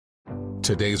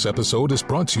Today's episode is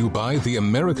brought to you by the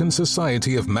American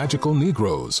Society of Magical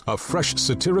Negroes, a fresh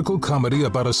satirical comedy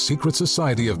about a secret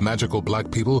society of magical black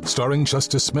people starring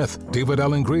Justice Smith, David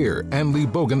Alan Grier, Ann Lee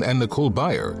Bogan, and Nicole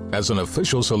Byer. As an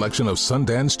official selection of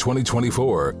Sundance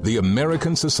 2024, the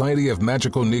American Society of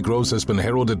Magical Negroes has been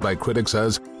heralded by critics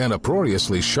as an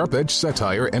uproariously sharp-edged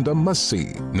satire and a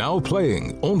must-see. Now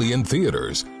playing only in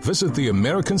theaters. Visit the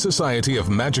American Society of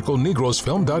Magical Negroes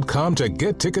Film.com to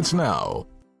get tickets now.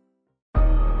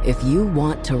 If you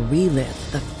want to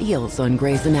relive the feels on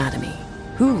Grey's Anatomy,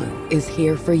 Hulu is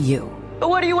here for you.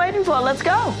 What are you waiting for? Let's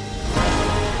go.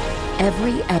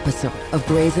 Every episode of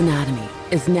Grey's Anatomy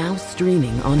is now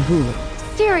streaming on Hulu.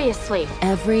 Seriously.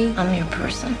 I'm your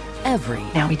person. Every.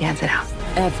 Now we dance it out.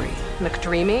 Every.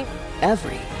 McDreamy.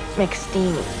 Every.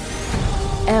 McSteamy.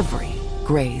 Every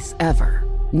Grey's ever.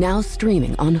 Now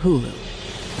streaming on Hulu.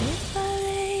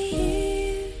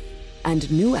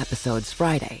 And new episodes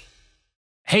Friday.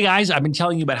 Hey guys, I've been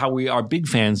telling you about how we are big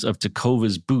fans of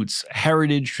Tecovas boots.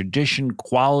 Heritage, tradition,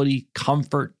 quality,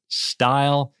 comfort,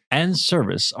 style, and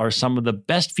service are some of the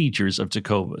best features of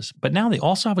Tecovas. But now they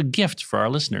also have a gift for our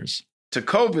listeners.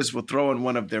 Tecovas will throw in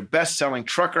one of their best-selling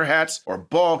trucker hats or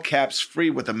ball caps free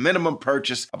with a minimum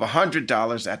purchase of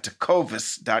 $100 at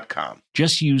tecovas.com.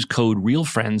 Just use code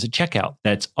REALFRIENDS at checkout.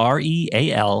 That's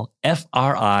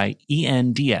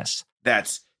REALFRIENDS.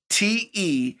 That's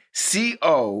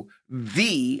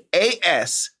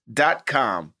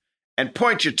TECOVAS.com, and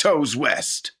point your toes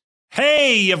west.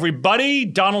 Hey everybody,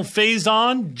 Donald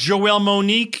Faison, Joelle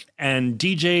Monique, and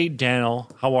DJ Daniel.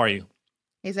 How are you?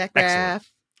 Hey, Zach Braff.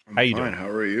 How you Fine. doing? How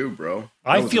are you, bro?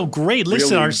 I feel great.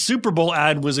 Listen, really- our Super Bowl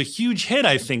ad was a huge hit,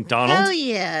 I think, Donald. Hell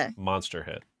yeah. Monster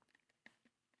hit.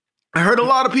 I heard a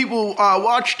lot of people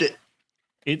watched it.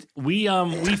 We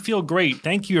feel great.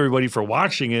 Thank you everybody for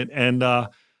watching it. And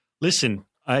listen,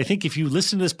 I think if you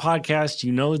listen to this podcast,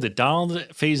 you know that Donald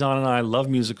Faison and I love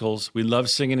musicals. We love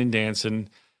singing and dancing.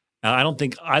 I don't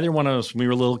think either one of us, when we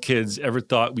were little kids, ever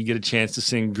thought we'd get a chance to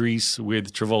sing Grease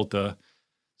with Travolta.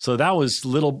 So that was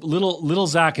little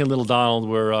Zach and little Donald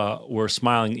were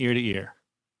smiling ear to ear.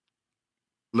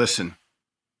 Listen,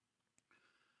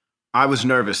 I was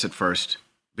nervous at first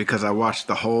because I watched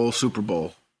the whole Super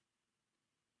Bowl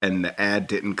and the ad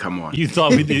didn't come on. You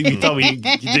thought we weren't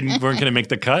going to make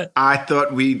the cut? I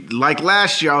thought like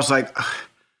last year, I was like,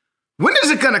 when is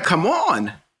it going to come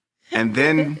on? And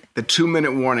then the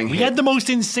 2-minute warning We hit. had the most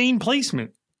insane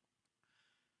placement.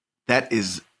 That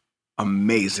is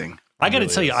amazing. I got to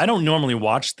tell you, I don't normally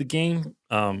watch the game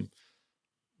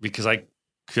because I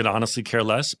could honestly care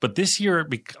less. But this year,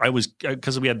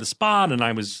 because we had the spot, and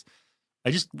I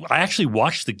actually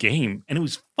watched the game, and it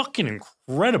was fucking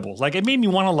incredible. Like, it made me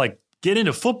want to get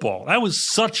into football. That was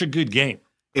such a good game.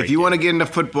 If you want to get into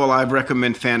football, I'd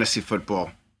recommend fantasy football.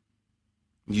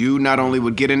 You not only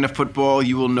would get into football,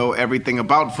 you will know everything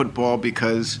about football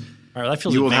because all right, that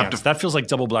feels advanced. That feels like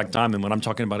Double Black Diamond when I'm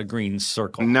talking about a green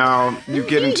circle. No, you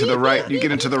get into the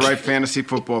right fantasy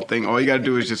football thing. All you got to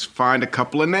do is just find a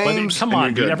couple of names. But come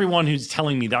on, dude. Everyone who's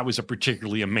telling me that was a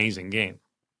particularly amazing game.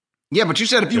 Yeah, but you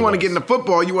said if you want to get into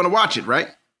football, you want to watch it, right?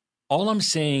 All I'm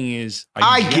saying is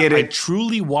I get it. I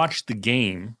truly watched the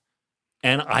game,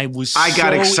 and I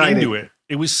got excited. Into it.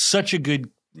 It was such a good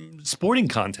sporting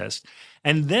contest.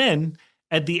 And then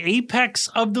at the apex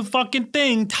of the fucking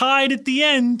thing, tied at the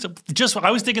end,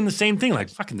 I was thinking the same thing. Like,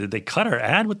 fucking, did they cut our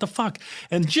ad? What the fuck?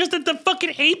 And just at the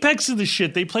fucking apex of the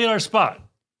shit, they played our spot.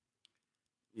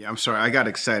 Yeah, I'm sorry. I got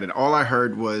excited. All I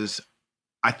heard was,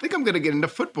 I think I'm going to get into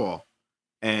football.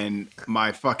 And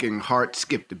my fucking heart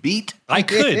skipped a beat. I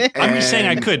could. I'm just saying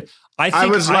I could. I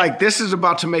was like, this is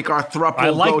about to make our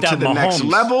thruple go to the next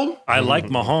level. I like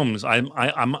Mahomes.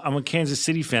 I'm a Kansas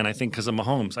City fan, I think, because of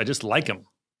Mahomes. I just like him.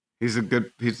 He's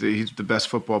the best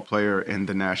football player in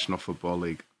the National Football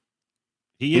League.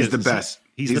 He's the best.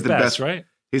 He's the best, right?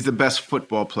 He's the best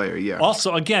football player, yeah.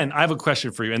 Also, again, I have a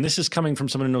question for you, and this is coming from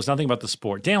someone who knows nothing about the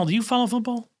sport. Daniel, do you follow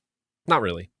football? Not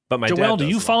really, but my Joelle, dad does. do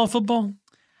you follow football?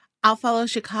 I'll follow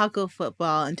Chicago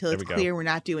football until it's clear we're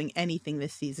not doing anything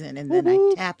this season, and then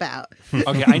I tap out.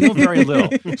 Okay, I know very little.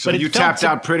 So you tapped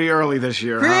out pretty early this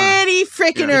year, Pretty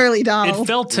freaking early, Donald. It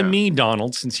felt to me,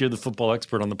 Donald, since you're the football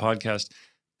expert on the podcast,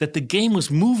 that the game was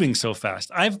moving so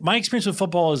fast. My experience with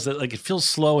football is that it feels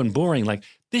slow and boring. Like,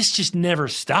 this just never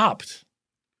stopped.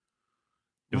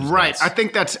 Right. Nuts. I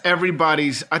think that's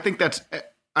everybody's.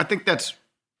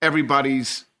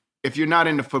 If you're not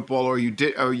into football or you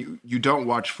don't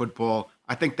watch football,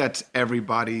 I think that's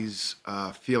everybody's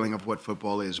feeling of what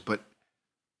football is. But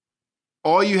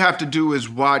all you have to do is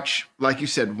watch, like you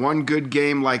said, one good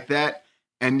game like that,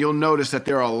 and you'll notice that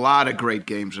there are a lot of great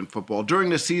games in football. During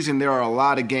the season, there are a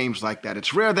lot of games like that.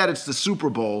 It's rare that it's the Super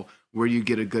Bowl where you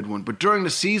get a good one. But during the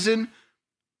season,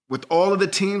 with all of the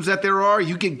teams that there are,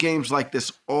 you get games like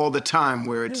this all the time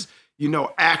where it's,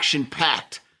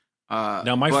 action-packed.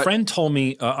 Now, my friend told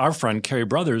me, our friend, Kerry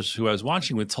Brothers, who I was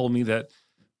watching with, told me that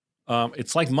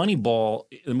it's like Moneyball,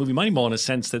 the movie Moneyball, in a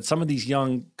sense that some of these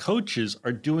young coaches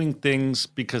are doing things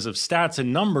because of stats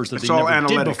and numbers that they never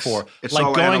did before. It's like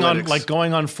all going analytics.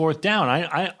 going on fourth down.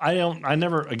 I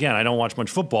don't watch much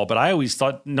football, but I always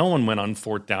thought no one went on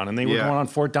fourth down, and they were going on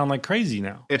fourth down like crazy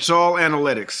now. It's all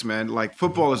analytics, man. Like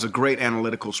football is a great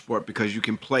analytical sport because you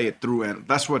can play it through, and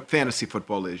that's what fantasy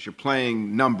football is. You're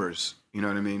playing numbers, you know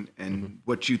what I mean? And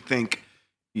what you think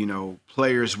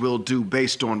players will do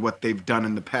based on what they've done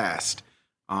in the past.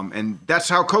 And that's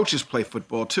how coaches play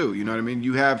football too. You know what I mean?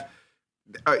 You have,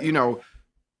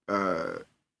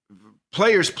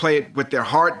 players play it with their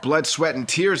heart, blood, sweat, and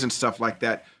tears and stuff like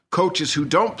that. Coaches who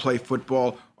don't play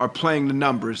football are playing the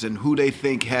numbers and who they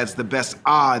think has the best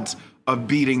odds of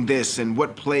beating this and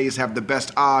what plays have the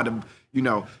best odd of,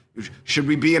 should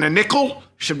we be in a nickel?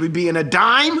 Should we be in a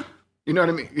dime? You know what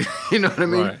I mean? You know what I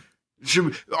mean? Right.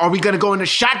 Are we going to go in a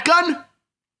shotgun?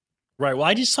 Right. Well,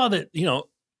 I just saw that,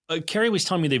 Kerry was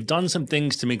telling me they've done some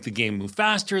things to make the game move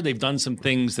faster. They've done some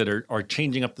things that are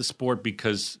changing up the sport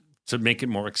because to make it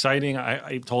more exciting.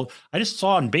 I just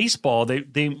saw in baseball,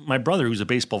 my brother, who's a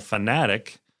baseball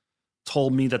fanatic,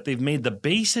 told me that they've made the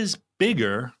bases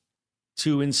bigger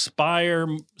to inspire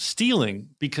stealing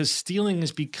because stealing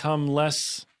has become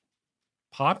less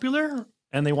popular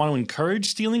and they want to encourage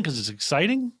stealing because it's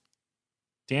exciting.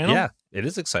 Daniel? Yeah, it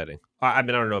is exciting. I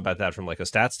mean, I don't know about that from like a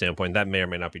stats standpoint. That may or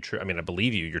may not be true. I mean, I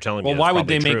believe you. You're telling me. Well, why would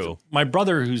they true. my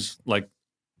brother, who's like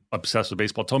obsessed with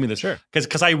baseball, told me this. Sure.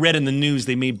 Because I read in the news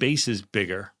they made bases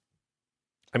bigger.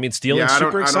 I mean, stealing's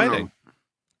super exciting.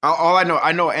 All I know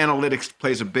analytics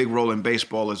plays a big role in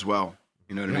baseball as well.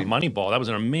 You know what I mean? Moneyball. That was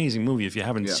an amazing movie. If you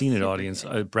haven't seen it, audience,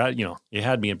 Brad, you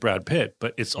had me at Brad Pitt,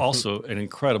 but it's also an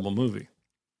incredible movie.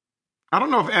 I don't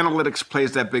know if analytics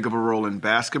plays that big of a role in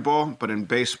basketball, but in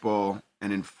baseball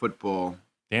and in football.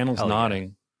 Daniel's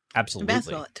nodding. Absolutely. In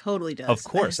basketball, it totally does. Of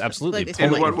course, absolutely. Like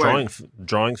In what way?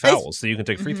 Drawing fouls so you can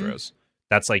take free throws.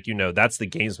 That's like, that's the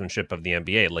gamesmanship of the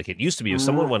NBA. Like it used to be if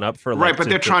someone went up for like... Right, but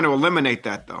they're trying to eliminate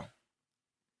that though.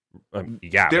 But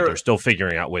they're still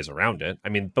figuring out ways around it. I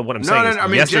mean, but what I'm saying is, I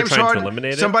mean, yes, James they're trying Harden, to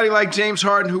eliminate it. Somebody like James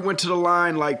Harden who went to the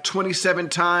line like 27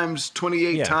 times,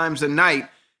 28 times a night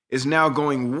is now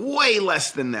going way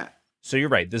less than that. So you're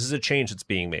right. This is a change that's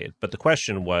being made. But the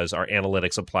question was, are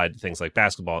analytics applied to things like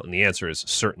basketball? And the answer is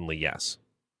certainly yes.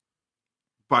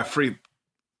 Through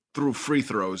free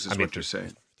throws is what you're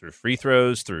saying. Through free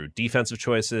throws, through defensive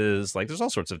choices. Like there's all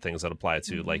sorts of things that apply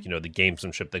to like, the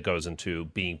gamesmanship that goes into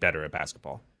being better at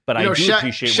basketball. But I do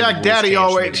appreciate Shaq Daddy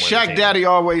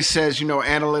always says,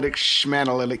 analytics,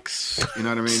 schmanalytics. You know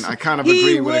what I mean? I kind of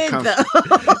agree when it comes.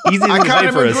 Easy to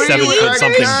say for a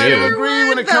 7-foot-something dude. I agree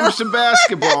when it comes to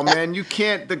basketball, man. You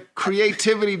can't. The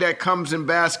creativity that comes in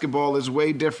basketball is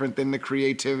way different than the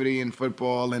creativity in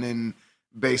football and in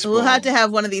baseball. We'll have to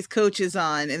have one of these coaches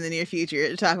on in the near future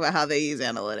to talk about how they use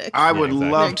analytics. I would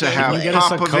love to have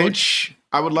Popovich.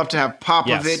 I would love to have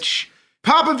Popovich. Yes.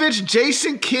 Popovich,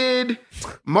 Jason Kidd,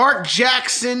 Mark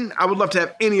Jackson. I would love to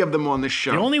have any of them on this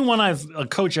show. The only a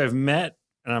coach I've met,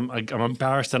 and I'm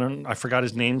embarrassed. I forgot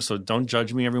his name, so don't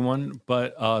judge me, everyone.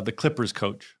 But the Clippers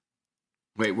coach.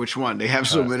 Wait, which one? They have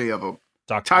so many of them.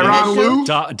 Tyronn Lue?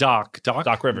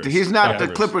 Doc Rivers. He's not the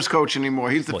Clippers coach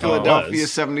anymore. He's the Philadelphia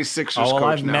 76ers coach now.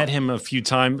 I've met him a few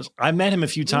times.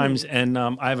 And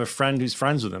I have a friend who's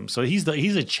friends with him. So he's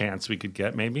a chance we could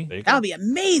get, maybe. That would be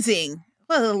amazing.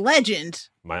 What a legend.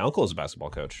 My uncle is a basketball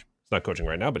coach. He's not coaching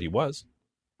right now, but he was.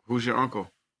 Who's your uncle?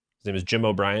 His name is Jim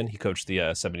O'Brien. He coached the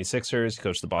 76ers. He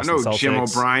coached the Boston Celtics. Jim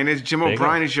O'Brien is. Jim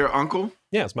O'Brien is your uncle?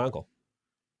 Yeah, it's my uncle.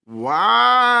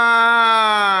 Wow.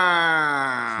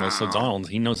 Well, so Donald,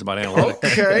 he knows about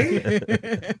analytics.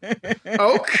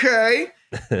 Okay.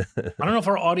 I don't know if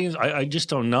our audience, I just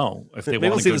don't know if they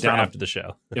want to go down after the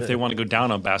show. If they want to go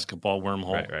down a basketball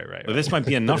wormhole. Right. But this might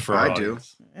be enough for our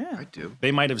audience. I do.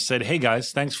 They might have said, hey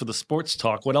guys, thanks for the sports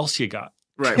talk. What else you got?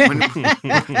 Right.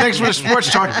 Thanks for the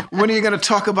sports talk. When are you going to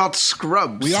talk about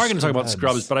Scrubs? We are going to talk about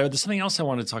Scrubs, but there's something else I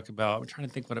want to talk about. I'm trying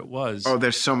to think what it was. Oh,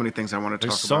 there's so many things I want to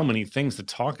talk about. There's so many things to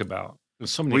talk about. There's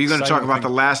so many. Were you going to talk about The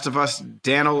Last of Us?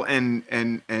 Daniel and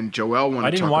Joel want to talk about. I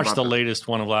didn't watch the latest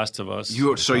one of Last of Us.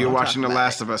 So you're watching The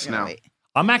Last of Us now.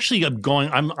 I'm actually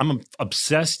I'm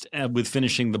obsessed with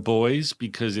finishing The Boys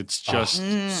because it's just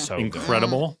so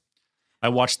incredible. I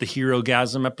watched the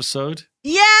Hero-gasm episode.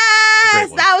 Yes!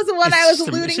 Yes, that was the one I was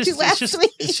alluding to last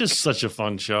week. It's just such a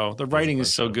fun show. The writing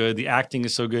is so good. The acting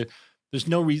is so good. There's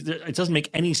no reason. It doesn't make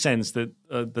any sense that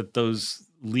that those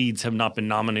leads have not been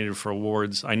nominated for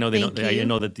awards. I know they don't. I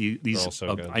know that these.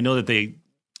 I know that they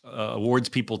awards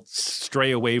people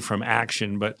stray away from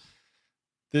action, but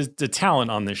the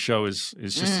talent on this show is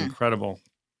just incredible.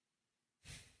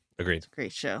 Agreed.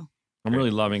 Great show. I'm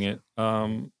really loving it.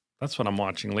 That's what I'm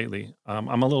watching lately.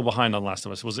 I'm a little behind on Last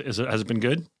of Us. Has it been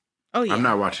good? Oh yeah. I'm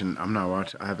not watching.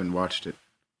 I haven't watched it.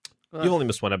 You only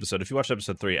missed one episode. If you watched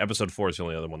episode 3, episode 4 is the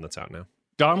only other one that's out now.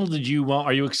 Donald,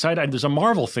 are you excited? There's a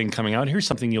Marvel thing coming out. Here's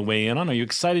something you'll weigh in on. Are you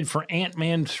excited for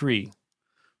Ant-Man 3?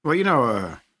 Well,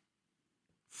 a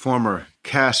former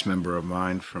cast member of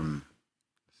mine from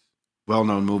a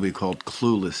well-known movie called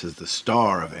Clueless is the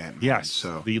star of Ant-Man. Yes.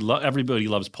 So everybody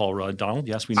loves Paul Rudd. Donald,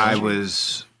 yes, we know. I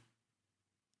was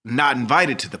not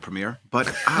invited to the premiere,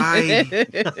 but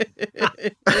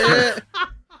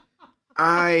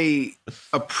I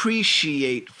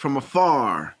appreciate from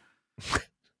afar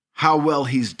how well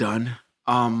he's done.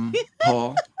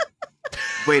 Paul,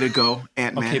 way to go,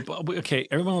 Ant-Man. Okay.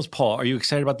 Everyone knows Paul. Are you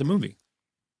excited about the movie?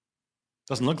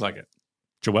 Doesn't look like it.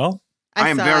 Joelle? I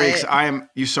am very excited.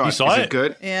 You saw it. Is it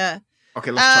good? Yeah. Okay,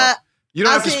 let's talk. You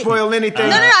don't have to spoil anything.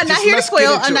 No, I'm not here to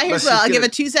spoil. I'm not here to spoil. I'll give a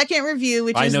 2-second review,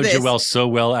 which is this. I know Joelle so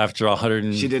well after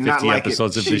 150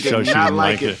 episodes of this show. She didn't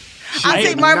like it. I'll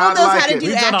say Marvel knows how to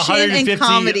do action and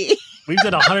comedy. We've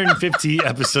done 150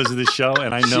 episodes of this show,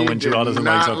 and I know when Joelle doesn't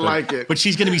like something. But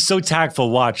she's going to be so tactful.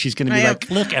 Watch. She's going to be like,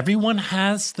 look, everyone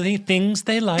has the things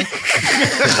they like.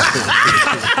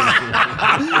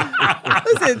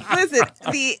 Listen.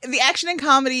 The action and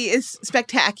comedy is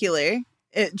spectacular.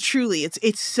 Truly,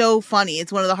 it's so funny.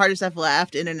 It's one of the hardest I've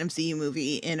laughed in an MCU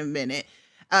movie in a minute.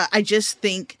 I just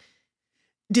think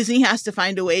Disney has to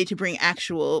find a way to bring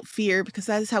actual fear because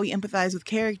that is how we empathize with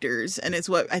characters. And it's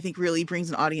what I think really brings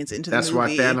an audience into the movie. That's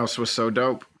why Thanos was so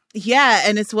dope. Yeah.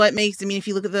 And it's what makes, if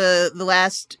you look at the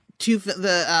last two,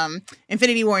 the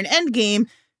Infinity War and Endgame,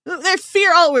 their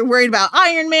fear, all we're worried about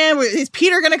Iron Man. Is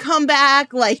Peter going to come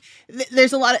back? Like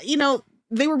there's a lot of,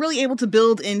 they were really able to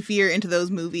build in fear into those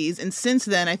movies. And since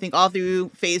then, I think all through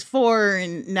phase 4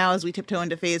 and now as we tiptoe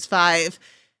into phase 5,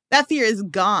 that fear is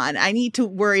gone. I need to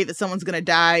worry that someone's going to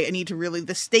die.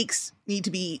 The stakes need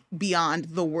to be beyond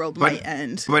the world might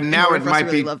end. But now it might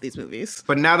really love these movies.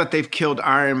 But now that they've killed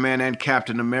Iron Man and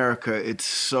Captain America, it's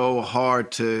so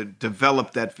hard to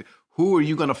develop that. Who are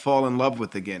you going to fall in love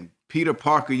with again? Peter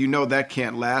Parker, that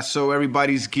can't last. So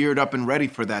everybody's geared up and ready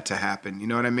for that to happen. You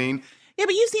know what I mean? Yeah,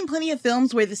 but you've seen plenty of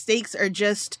films where the stakes are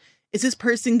just, is this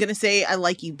person going to say, I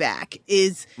like you back?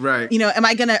 Am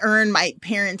I going to earn my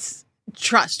parents'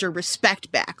 trust or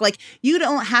respect back? Like, you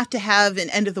don't have to have an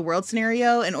end of the world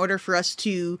scenario in order for us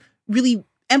to really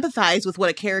empathize with what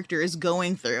a character is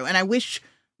going through. And I wish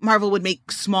Marvel would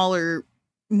make smaller,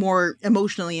 more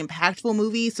emotionally impactful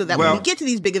movies so that when we get to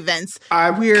these big events,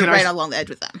 we're right along the edge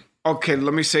with them. Okay,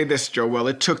 let me say this, Joelle.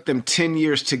 It took them 10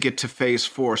 years to get to phase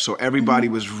 4, so everybody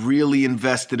was really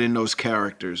invested in those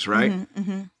characters, right?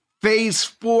 Phase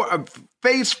 4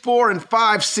 and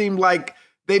 5 seem like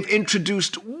they've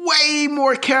introduced way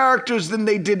more characters than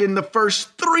they did in the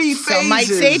first 3 phases. Some might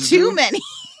say too many.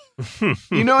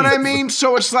 You know what I mean?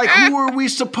 So it's like, who are we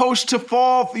supposed to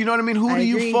fall? You know what I mean? Who do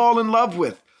you fall in love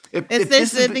with?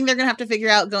 It's the thing they're going to have to figure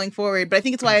out going forward. But I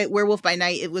think it's why Werewolf by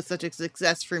Night, it was such a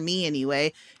success for me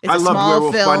anyway. It's I love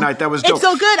Werewolf by Night. That was dope. It's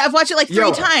so good. I've watched it like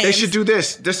 3 times. They should do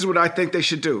this. This is what I think they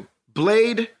should do.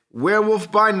 Blade, Werewolf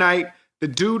by Night, the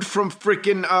dude from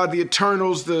freaking the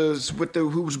Eternals,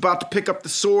 who was about to pick up the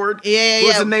sword.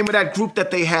 What's the name of that group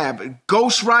that they have?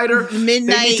 Ghost Rider.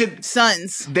 Midnight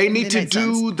Suns. They need to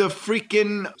do the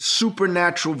freaking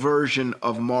supernatural version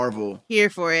of Marvel. Here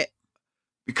for it.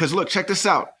 Because look, check this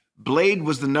out. Blade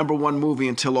was the #1 movie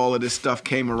until all of this stuff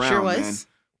came around. Sure was. Man.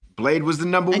 Blade was the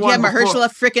 #1. And you have Mahershala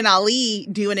freaking Ali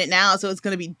doing it now, so it's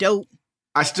going to be dope.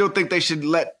 I still think they should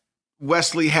let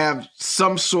Wesley have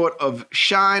some sort of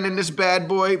shine in this bad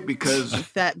boy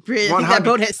because that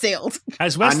boat has sailed.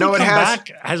 Has Wesley come back?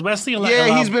 Has Wesley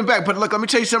Yeah, he's been back. But look, let me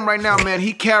tell you something right now, man.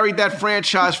 He carried that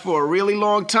franchise for a really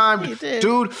long time. He did.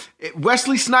 Dude,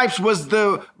 Wesley Snipes was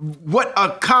what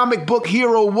a comic book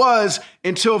hero was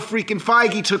until freaking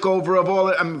Feige took over of all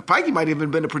it. I mean, Feige might have even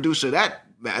been a producer of that,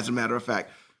 as a matter of fact.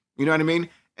 You know what I mean?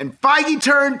 And Feige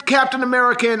turned Captain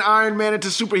America and Iron Man into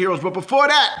superheroes. But before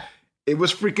that, it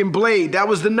was freaking Blade. That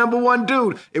was the #1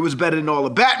 dude. It was better than all the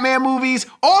Batman movies,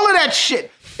 all of that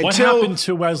shit. What happened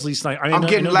to Wesley Snipes? I'm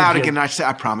getting loud again.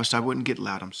 I promised I wouldn't get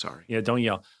loud. I'm sorry. Yeah, don't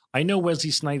yell. I know Wesley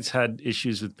Snipes had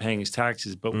issues with paying his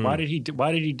taxes, but why did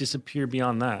he disappear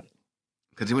beyond that?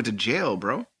 Because he went to jail,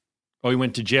 bro. Oh, he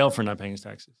went to jail for not paying his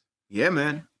taxes. Yeah,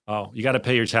 man. Oh, you got to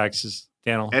pay your taxes,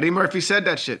 Daniel. Eddie Murphy said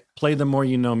that shit. Play the more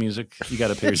you know music. You got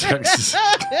to pay your taxes.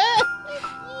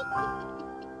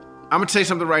 I'm gonna tell you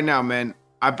something right now, man.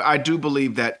 I do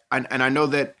believe that, and I know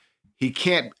that he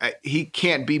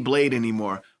can't be Blade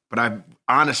anymore. But I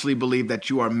honestly believe that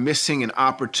you are missing an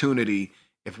opportunity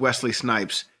if Wesley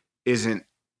Snipes isn't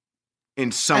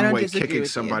in some way kicking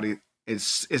somebody.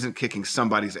 Isn't kicking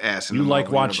somebody's ass. In you the like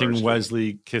Marvel watching universe.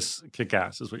 Wesley kick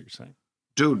ass, is what you're saying,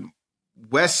 dude.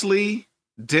 Wesley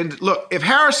didn't look. If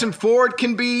Harrison Ford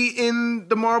can be in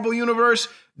the Marvel universe,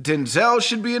 Denzel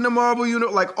should be in the Marvel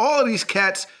universe. Like all of these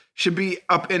cats should be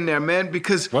up in there, man.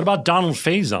 Because what about Donald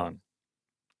Faison?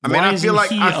 I mean, I feel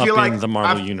like in the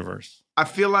Marvel universe. I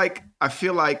feel like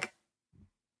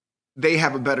they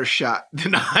have a better shot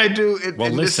than I do.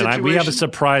 Well, listen, we have a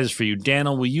surprise for you,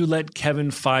 Daniel. Will you let Kevin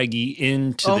Feige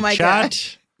into the chat? God.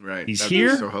 Right, he's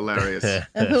here. So hilarious.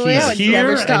 He's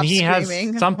here, and he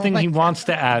has something he wants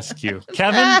to ask you,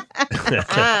 Kevin.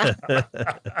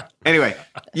 Anyway,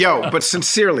 but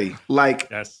sincerely,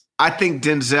 yes. I think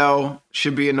Denzel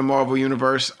should be in the Marvel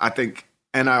universe. I think,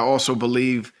 and I also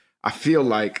believe. I feel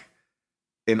like,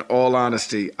 in all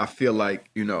honesty, Donald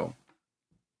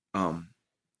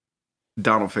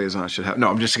Faison should have. No,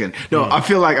 I'm just kidding. No, I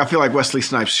feel like Wesley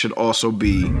Snipes should also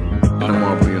be in the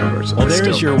Marvel universe. Well, there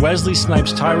is your Wesley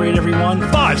Snipes tirade, everyone.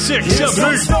 5, 6,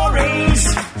 7, 8.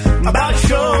 Stories about a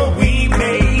show we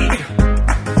made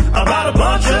about a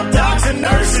bunch of docs and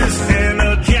nurses and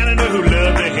a janitor who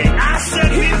loved to hate. I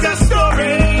said he's got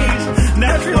stories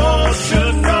that you all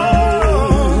should know.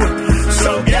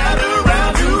 So gather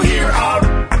round to hear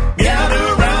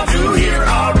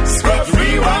our Scrubs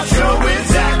Rewatch show with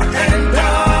Zach and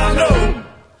Donald.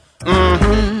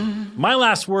 My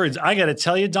last words, I got to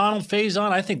tell you, Donald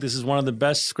Faison, I think this is one of the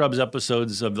best Scrubs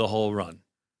episodes of the whole run.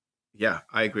 Yeah,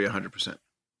 I agree 100%.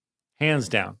 Hands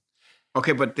down.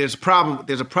 Okay, but there's a problem.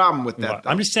 There's a problem with that.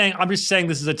 I'm just saying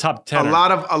this is a top 10. A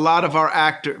lot of our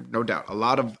actors, no doubt, a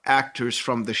lot of actors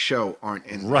from the show aren't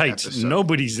in the episode.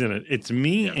 Nobody's in it. It's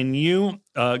me and you.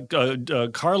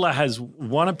 Carla has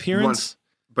one appearance.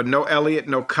 But no Elliot,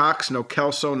 no Cox, no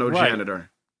Kelso, no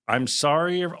janitor. I'm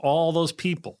sorry, all those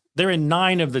people. They're in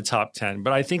 9 of the top 10,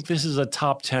 but I think this is a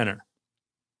top 10er.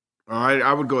 All right,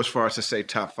 I would go as far as to say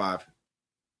top 5.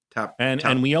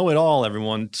 And we owe it all,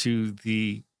 everyone, to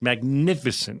the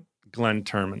magnificent Glenn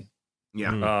Turman,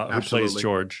 who plays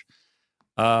George.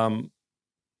 I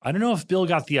don't know if Bill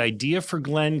got the idea for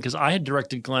Glenn, because I had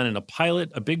directed Glenn in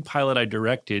a big pilot I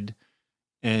directed,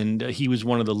 and he was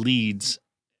one of the leads.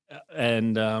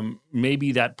 And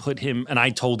maybe that put him, and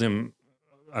I told him,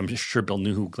 I'm sure Bill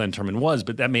knew who Glenn Turman was,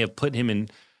 but that may have put him in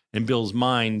Bill's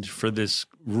mind for this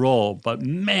role. But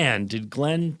man, did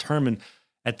Glenn Turman,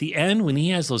 at the end when he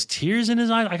has those tears in his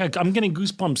eyes, I'm getting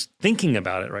goosebumps thinking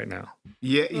about it right now.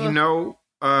 Yeah,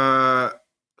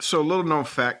 so a little known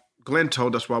fact, Glenn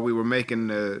told us while we were making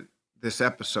this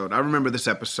episode. I remember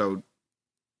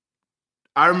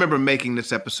making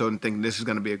this episode and thinking this is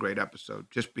going to be a great episode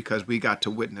just because we got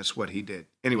to witness what he did.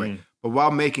 Anyway, but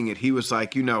while making it, he was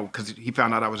like, because he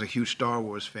found out I was a huge Star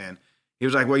Wars fan. He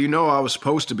was like, well, I was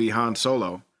supposed to be Han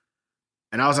Solo.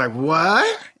 And I was like,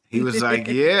 what? He was like,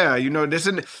 yeah,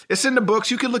 it's in the books.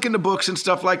 You can look in the books and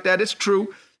stuff like that. It's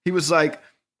true. He was like,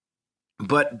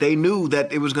 but they knew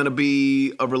that it was going to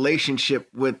be a relationship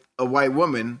with a white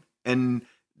woman, and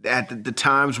at the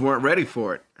times weren't ready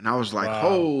for it. And I was like, wow.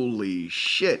 Holy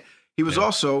shit. He was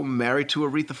also married to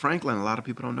Aretha Franklin. A lot of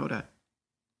people don't know that.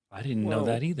 I didn't know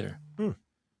that either.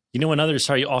 Another,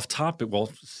 off topic,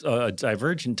 a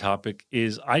divergent topic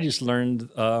is I just learned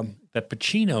that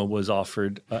Pacino was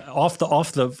offered off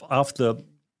the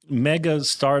mega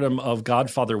stardom of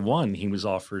Godfather 1. He was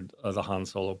offered the Han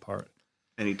Solo part,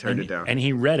 and he turned it down. And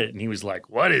he read it, and he was like,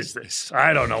 "What is this?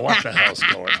 I don't know what the hell's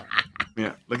going on."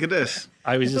 Yeah, look at this.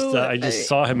 I just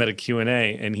saw him at a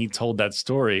Q&A, and he told that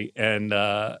story, and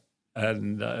it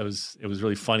was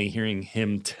really funny hearing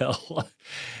him tell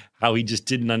how he just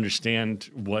didn't understand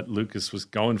what Lucas was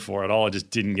going for at all. I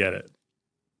just didn't get it.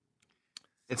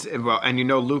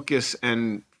 Lucas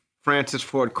and Francis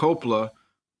Ford Coppola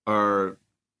are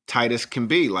tight as can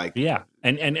be. Like, yeah,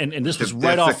 and this was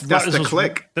right off.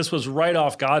 Click. This was right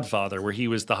off Godfather, where he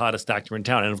was the hottest actor in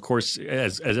town, and of course,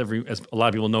 as a lot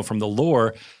of people know from the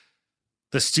lore,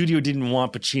 the studio didn't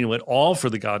want Pacino at all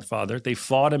for The Godfather. They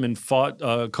fought him and fought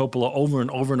Coppola over and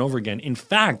over and over again. In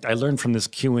fact, I learned from this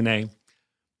Q&A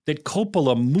that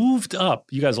Coppola moved up.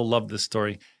 You guys will love this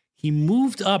story. He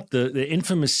moved up the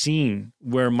infamous scene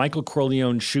where Michael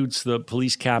Corleone shoots the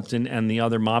police captain and the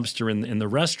other mobster in the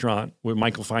restaurant, where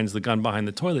Michael finds the gun behind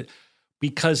the toilet.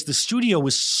 because the studio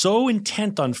was so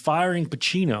intent on firing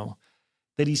Pacino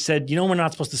that he said, we're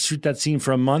not supposed to shoot that scene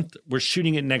for a month. We're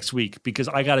shooting it next week because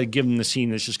I got to give them the scene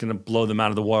that's just going to blow them out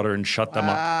of the water and shut them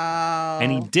up.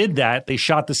 And he did that. They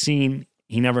shot the scene.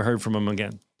 He never heard from him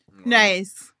again.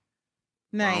 Nice.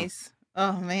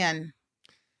 Oh, man.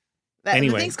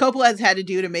 Anyway. The things Coppola has had to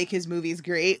do to make his movies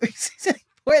great.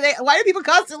 Why do people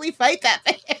constantly fight that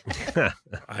man?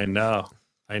 I know.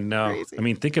 Crazy. I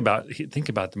mean, think about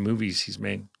the movies he's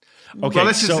made. Okay, well,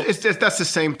 that's the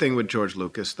same thing with George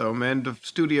Lucas, though, man. The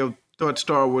studio thought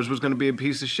Star Wars was going to be a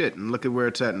piece of shit, and look at where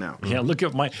it's at now. Yeah, look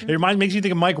at it makes you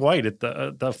think of Mike White at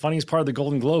the funniest part of the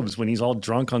Golden Globes when he's all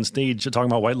drunk on stage talking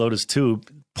about White Lotus 2,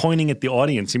 pointing at the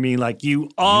audience. You mean like you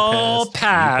all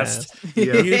passed.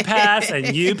 You passed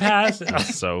and you passed.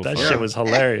 So that shit was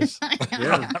hilarious.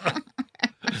 Yeah.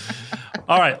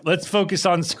 All right, let's focus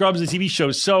on Scrubs, the TV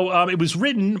show. So it was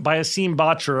written by Asim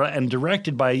Batra and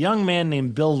directed by a young man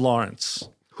named Bill Lawrence.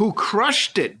 Who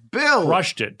crushed it, Bill.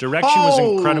 Crushed it. Direction was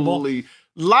incredible.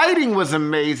 Lighting was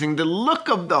amazing. The look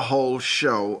of the whole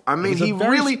show. I mean, it was a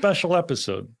very special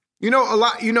episode.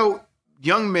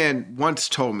 Young man once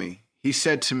told me, he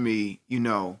said to me,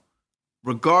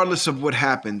 regardless of what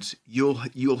happens, you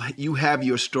have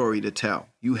your story to tell.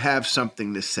 You have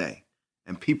something to say.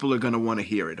 And people are going to want to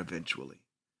hear it eventually.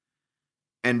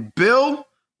 And Bill,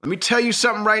 let me tell you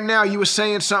something right now. You were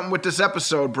saying something with this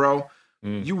episode, bro.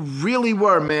 You really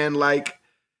were, man. Like,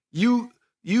 you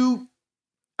and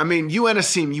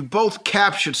Asim, you both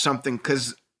captured something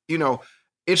because,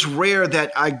 it's rare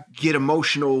that I get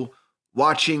emotional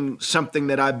watching something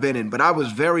that I've been in. But I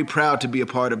was very proud to be a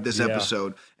part of this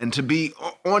episode and to be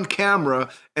on camera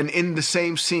and in the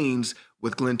same scenes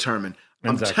with Glenn Turman.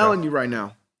 I'm telling you right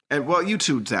now. And well, you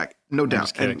too, Zach, no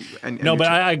doubt. And no, but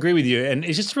I agree with you. And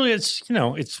it's just really, it's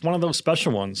one of those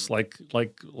special ones, like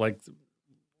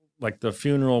the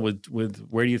funeral with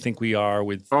Where Do You Think We Are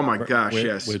with oh my gosh,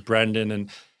 yes, with Brendan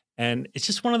and it's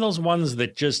just one of those ones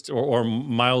that just or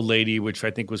My Old Lady, which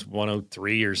I think was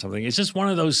 103 or something. It's just one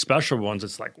of those special ones.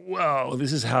 It's like, whoa,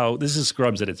 this is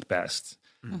Scrubs at its best.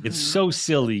 Mm-hmm. It's so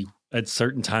silly at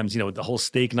certain times, with the whole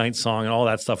steak night song and all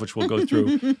that stuff, which we'll go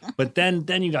through. But then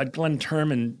you got Glenn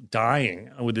Turman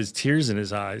dying with his tears in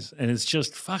his eyes. And it's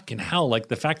just fucking hell. Like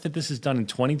the fact that this is done in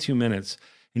 22 minutes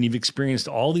and you've experienced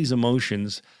all these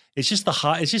emotions, it's just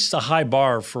a high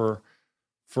bar for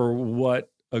what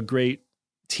a great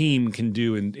team can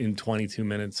do in 22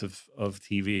 minutes of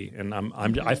TV. And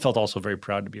I felt also very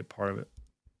proud to be a part of it.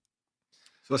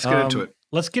 So let's get into it.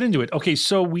 Let's get into it. Okay,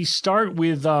 so we start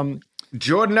with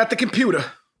Jordan at the computer.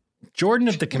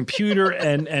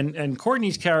 And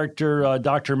Courtney's character,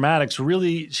 Dr. Maddox,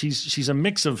 really, she's a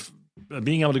mix of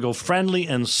being able to go friendly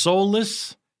and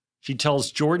soulless. She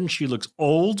tells Jordan she looks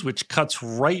old, which cuts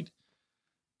right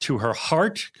to her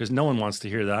heart because no one wants to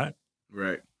hear that.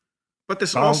 Right. But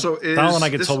this also is... Val and I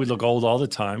get told we look old all the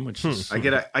time, which is... I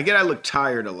get I look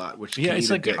tired a lot, which it's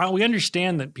like we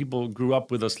understand that people grew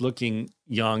up with us looking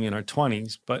young in our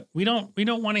 20s, but we don't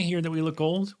want to hear that we look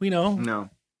old. We know. No,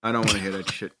 I don't want to hear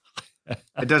that shit.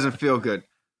 It doesn't feel good.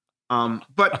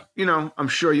 But, I'm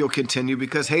sure you'll continue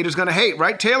because haters going to hate,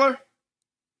 right, Taylor?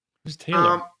 Who's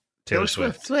Taylor? Taylor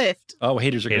Swift. Oh,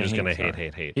 haters are going to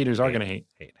hate. Haters are going to hate.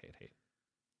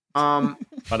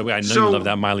 By the way, I know you love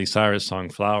that Miley Cyrus song,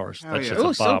 "Flowers." That's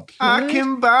just a bop. I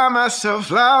can buy myself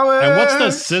flowers. And what's the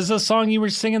SZA song you were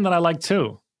singing that I like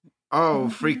too?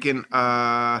 Oh, freaking!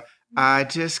 I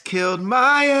just killed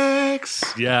my ex.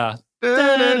 Yeah.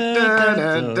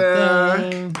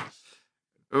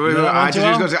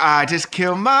 I just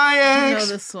killed my ex. I know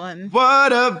this one.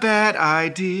 What a bad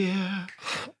idea.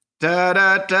 Da,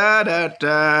 da, da, da,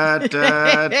 da,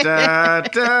 da, da,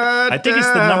 da, I think it's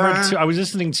the number 2. I was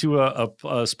listening to a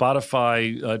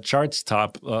Spotify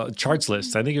charts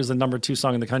list. I think it was the number 2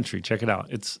 song in the country. Check it out.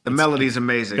 It's melody's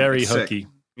amazing. Very it's hooky.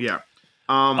 Sick. Yeah.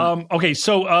 Okay,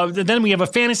 so then we have a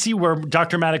fantasy where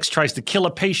Dr. Maddox tries to kill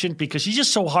a patient because she's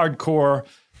just so hardcore.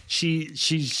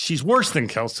 She's worse than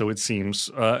Kelso, it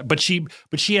seems. But she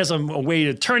has a way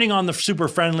of turning on the super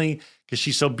friendly because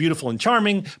she's so beautiful and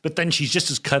charming. But then she's just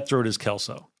as cutthroat as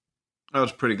Kelso. That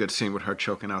was a pretty good scene with her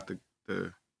choking out the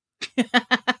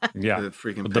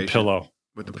freaking with patient. the pillow.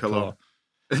 With the pillow.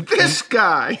 This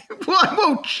guy, why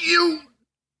won't you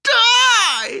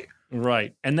die?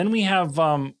 Right, and then we have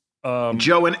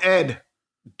Joe and Ed.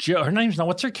 Joe, her name's not.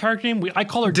 What's her character name? I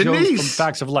call her Denise. Joe from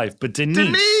Facts of Life, but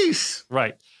Denise.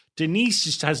 Right. Denise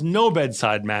just has no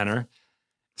bedside manner.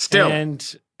 Still.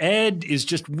 And Ed is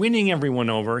just winning everyone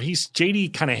over.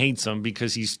 JD kind of hates him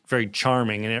because he's very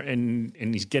charming and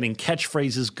he's getting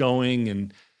catchphrases going.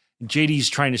 And JD's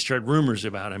trying to start rumors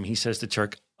about him. He says to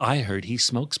Turk, I heard he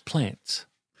smokes plants.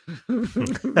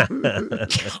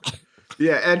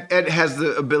 Yeah, Ed has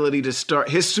the ability to start.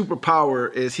 His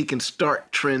superpower is he can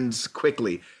start trends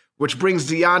quickly, which brings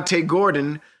Deontay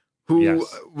Gordon, who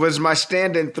was my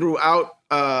stand-in throughout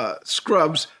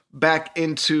Scrubs, back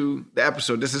into the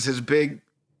episode. This is his big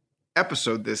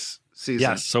episode this season.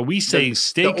 Yes, so we say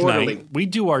steak night. We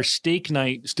do our steak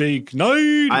night,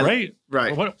 right?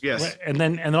 Right. Yes. And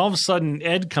then all of a sudden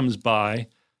Ed comes by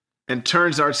and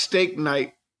turns our steak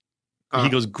night. He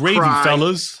goes, "Gravy,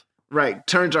 fellas." Right.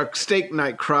 Turns our steak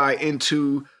night cry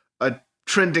into a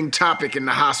trending topic in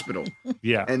the hospital.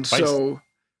 Yeah. And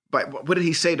but what did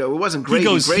he say though? It wasn't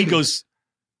gravy. He goes.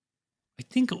 I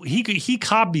think he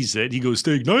copies it. He goes,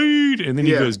 "Steak night," and then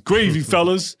he goes, "Gravy,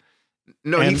 fellas."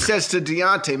 No, he says to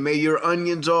Deontay, "May your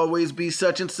onions always be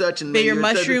such and such, and may your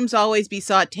mushrooms always be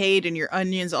sautéed, and your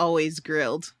onions always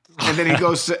grilled." And then he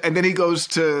goes to,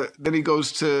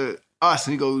 us,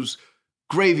 and he goes,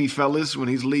 "Gravy, fellas," when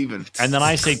he's leaving. And then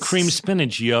I say, "Cream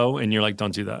spinach, yo," and you're like,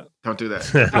 "Don't do that. Don't do that."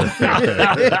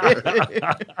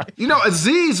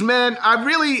 Aziz, man, I'm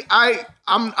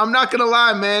not gonna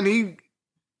lie, man.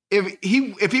 If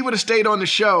he would have stayed on the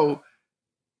show,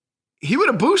 he would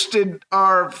have boosted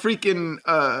our freaking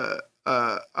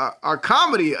our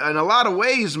comedy in a lot of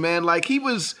ways, man. Like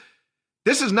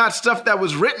this is not stuff that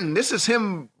was written. This is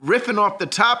him riffing off the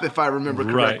top, if I remember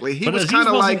correctly. He was kind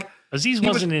of like Aziz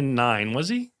wasn't in 9, was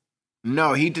he?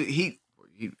 No, he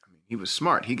was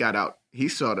smart. He got out. He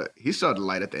saw the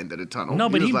light at the end of the tunnel. No,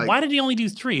 but why did he only do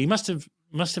 3? He must have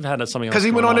had something else. Because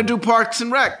he went on to do Parks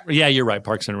and Rec. Yeah, you're right.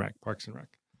 Parks and Rec.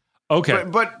 Okay,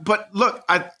 but look,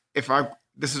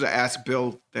 this is an Ask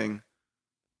Bill thing,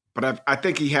 but I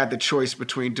think he had the choice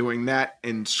between doing that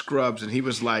and Scrubs, and he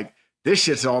was like, "This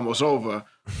shit's almost over."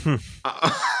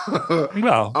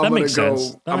 Well, that makes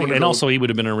sense. And also, he would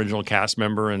have been an original cast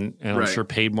member, and I'm sure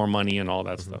paid more money and all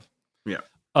that stuff. Yeah.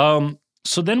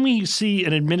 So then we see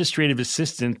an administrative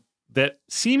assistant that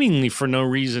seemingly for no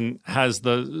reason has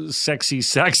the sexy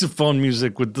saxophone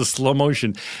music with the slow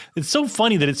motion. It's so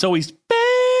funny that it's always.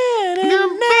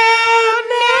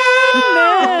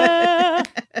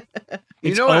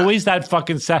 It's always that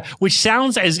fucking sad, which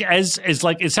sounds as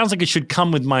like it sounds like it should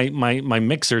come with my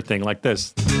mixer thing like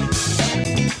this.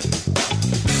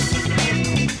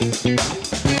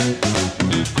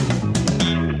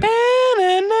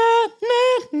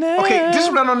 Okay, this is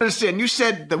what I don't understand. You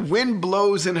said the wind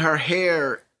blows in her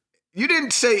hair. You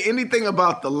didn't say anything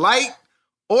about the light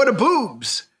or the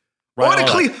boobs. Right, or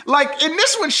the cleave. Like in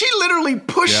this one, she literally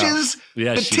pushes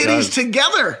the titties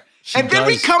together. Then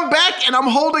we come back and I'm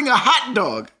holding a hot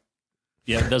dog.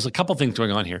 Yeah, there's a couple things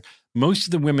going on here. Most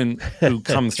of the women who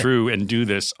come through and do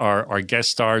this are guest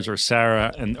stars or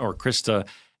Sarah or Krista,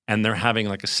 and they're having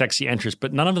like a sexy entrance,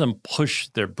 but none of them push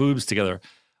their boobs together.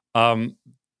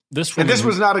 This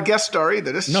was not a guest star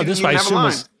either. This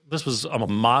was a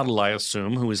model, I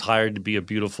assume, who was hired to be a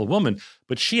beautiful woman,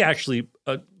 but she actually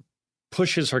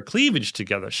pushes her cleavage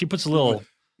together. She puts a little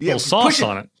sauce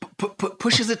on it.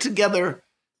 Pushes it together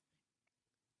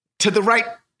to the right,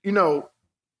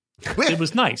 It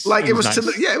was nice. Like it was nice.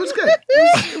 It was good.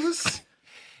 It was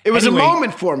anyway, a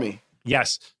moment for me.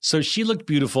 Yes. So she looked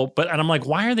beautiful, and I'm like,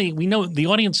 why are they? We know the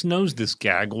audience knows this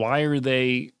gag. Why are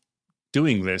they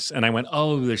doing this? And I went,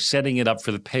 oh, they're setting it up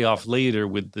for the payoff later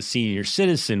with the senior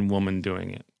citizen woman doing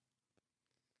it.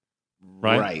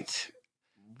 Right.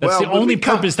 That's the only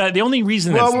purpose the only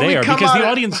reason that's there, because the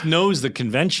audience knows the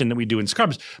convention that we do in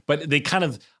Scrubs, but they kind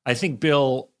of, I think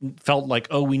Bill felt like,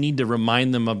 oh, we need to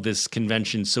remind them of this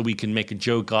convention so we can make a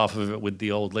joke off of it with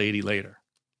the old lady later.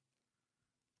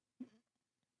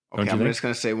 Okay, I'm just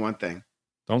going to say one thing.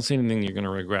 Don't say anything you're going to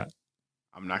regret.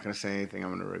 I'm not going to say anything I'm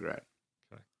going to regret.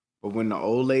 Okay. But when the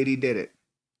old lady did it,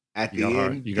 at the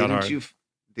end,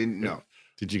 no.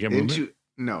 Did you get movement?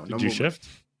 No. Did you shift?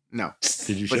 No.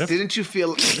 Did you shift? But didn't you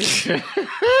feel...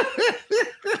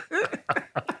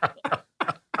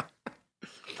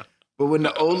 But when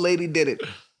the old lady did it,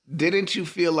 didn't you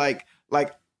feel like...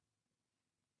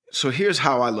 So here's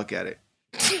how I look at it.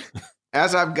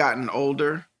 As I've gotten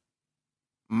older,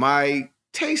 my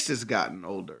taste has gotten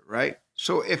older, right?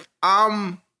 So if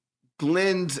I'm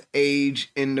Glenn's age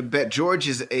in the bed,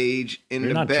 George's age in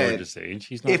the bed... You're not George's age.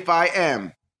 He's not... If I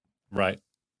am... Right.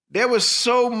 There was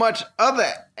so much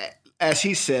other, as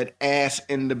he said, ass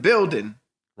in the building.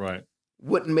 Right.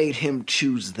 What made him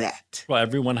choose that? Well,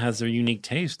 everyone has their unique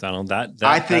taste, Donald.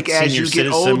 I think as you get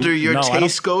older, your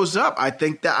taste goes up. I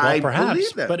think that I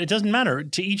believe that. But it doesn't matter.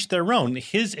 To each their own.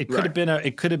 It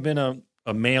could have been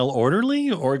a male orderly,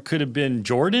 or it could have been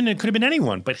Jordan. It could have been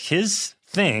anyone. But his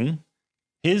thing,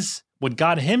 what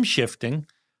got him shifting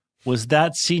was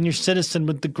that senior citizen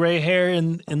with the gray hair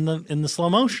in the slow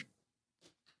motion.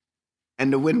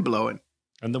 And the wind blowing.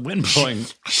 And the wind blowing.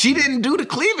 She didn't do the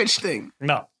cleavage thing.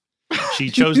 No. She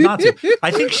chose not to.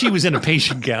 I think she was in a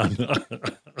patient gown.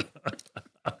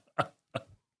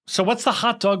 So what's the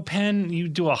hot dog pen? You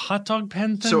do a hot dog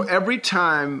pen thing? So every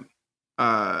time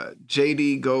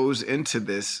JD goes into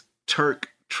this, Turk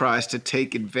tries to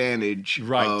take advantage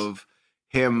of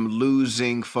him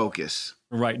losing focus.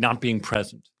 Right, not being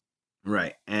present.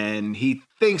 Right. And he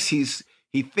thinks he's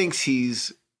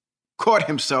caught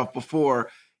himself before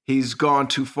he's gone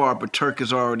too far, but Turk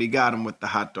has already got him with the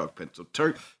hot dog pen.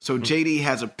 So JD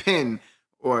has a pen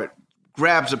or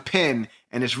grabs a pen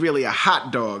and it's really a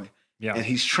hot dog. Yeah. And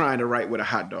he's trying to write with a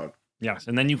hot dog. Yes.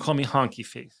 And then you call me honky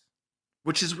face.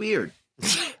 Which is weird.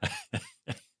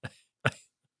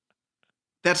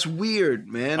 That's weird,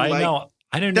 man. I know.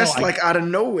 I don't know. That's like out of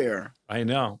nowhere. I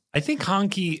know. I think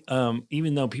honky,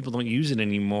 even though people don't use it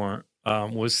anymore,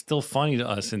 was still funny to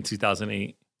us in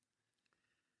 2008.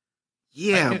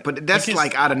 Yeah, but that's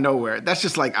like out of nowhere. That's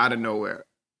just like out of nowhere.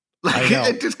 Like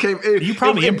it just came. You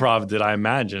probably improvised it, I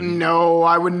imagine. No,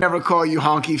 I would never call you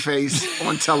honky face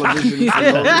on television.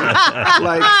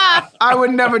 Like I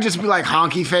would never just be like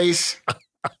honky face.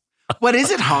 What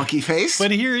is it, honky face?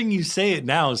 But hearing you say it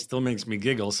now still makes me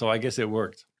giggle, so I guess it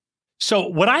worked. So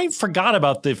what I forgot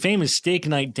about the famous steak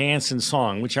night dance and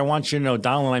song, which I want you to know,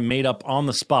 Donald and I made up on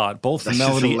the spot, both the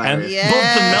melody and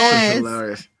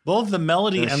both the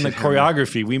melody and the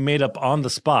choreography we made up on the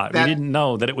spot. We didn't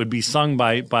know that it would be sung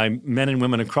by men and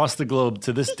women across the globe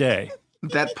to this day.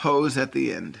 That pose at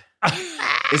the end.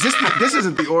 This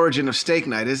isn't the origin of Steak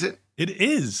Night, is it? It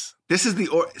is. This is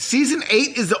season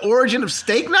 8 is the origin of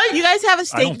Steak Night? You guys have a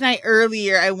Steak Night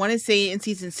earlier. I want to say in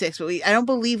season 6, but I don't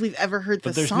believe we've ever heard the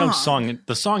song. But there's no song.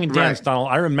 The song and dance, Donald,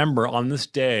 I remember on this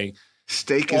day.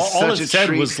 Steak is all such it a said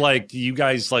treat. was like, you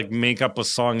guys like make up a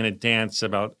song and a dance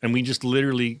about, and we just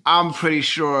literally. I'm pretty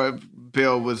sure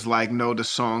Bill was like, no, the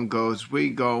song goes, we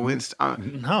go.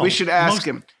 No. We should ask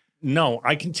him. No,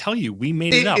 I can tell you, we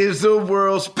made it up. It is the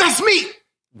world's best meat.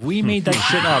 We made that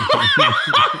shit up.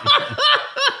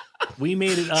 We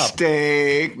made it up.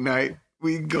 Steak Night.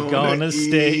 We gonna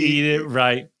eat it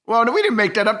right. Well, no, we didn't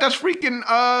make that up. That's freaking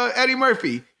Eddie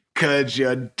Murphy. 'Cause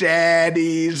your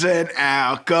daddy's an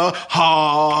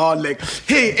alcoholic.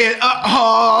 He is a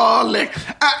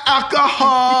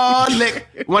alcoholic.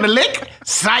 Want a lick?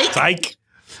 Psych.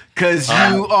 'Cause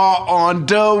you are on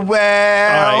the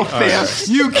welfare. All right.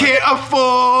 You can't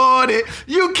afford it.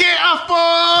 You can't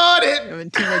afford it.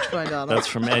 Having too much fun, Donald. That's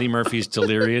from Eddie Murphy's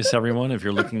Delirious, everyone, if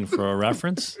you're looking for a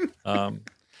reference.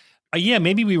 Yeah,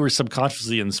 maybe we were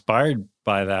subconsciously inspired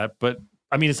by that, but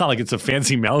I mean, it's not like it's a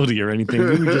fancy melody or anything.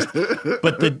 We were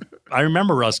I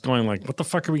remember us going like, what the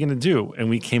fuck are we going to do? And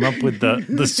we came up with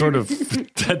the sort of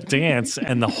that dance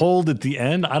and the hold at the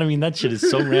end. I don't mean, that shit is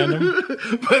so random.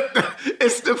 But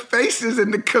it's the faces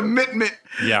and the commitment.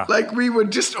 Yeah. Like we were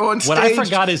just on stage. What I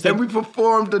forgot is that we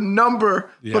performed a number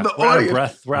for the we're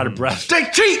audience. We're out of breath.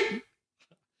 Steak treat.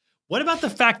 What about the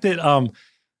fact that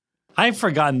I've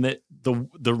forgotten that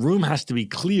the room has to be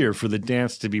clear for the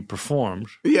dance to be performed.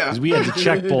 Yeah. Because we had to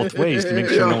check both ways to make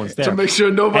sure no one's there. To make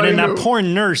sure nobody And then knew. that poor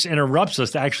nurse interrupts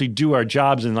us to actually do our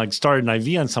jobs and like start an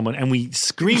IV on someone, and we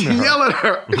scream at her. Yell at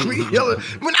her. We yell at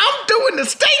her. When I'm doing the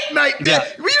steak night, will you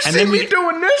And see then me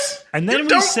doing this? And then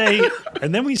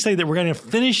we say that we're going to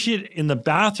finish it in the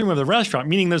bathroom of the restaurant,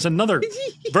 meaning there's another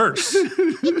verse.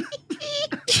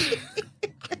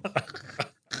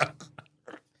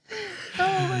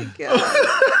 Oh my God.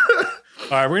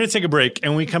 All right, we're going to take a break.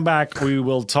 And when we come back, we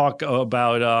will talk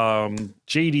about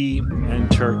JD and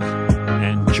Turk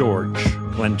and George,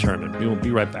 Glenn Turman. We will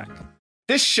be right back.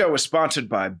 This show is sponsored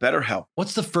by BetterHelp.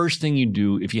 What's the first thing you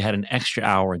do if you had an extra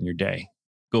hour in your day?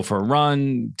 Go for a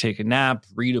run, take a nap,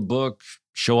 read a book,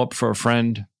 show up for a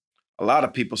friend? A lot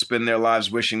of people spend their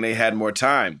lives wishing they had more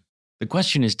time. The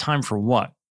question is, time for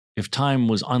what? If time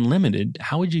was unlimited,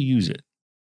 how would you use it?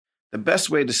 The best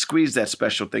way to squeeze that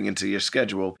special thing into your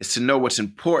schedule is to know what's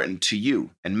important to you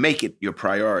and make it your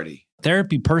priority.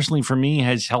 Therapy, personally, for me,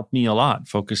 has helped me a lot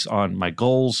focus on my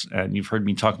goals. And you've heard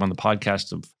me talk on the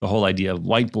podcast of the whole idea of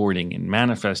whiteboarding and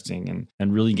manifesting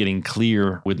and really getting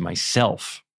clear with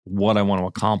myself what I want to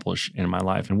accomplish in my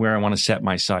life and where I want to set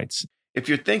my sights. If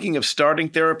you're thinking of starting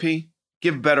therapy,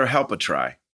 give BetterHelp a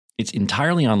try. It's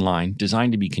entirely online,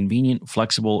 designed to be convenient,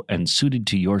 flexible, and suited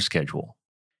to your schedule.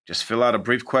 Just fill out a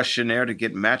brief questionnaire to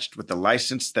get matched with a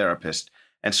licensed therapist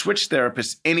and switch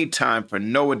therapists anytime for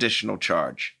no additional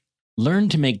charge. Learn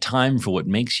to make time for what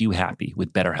makes you happy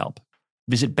with BetterHelp.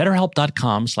 Visit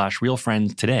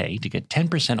BetterHelp.com/realfriends today to get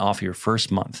 10% off your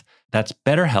first month. That's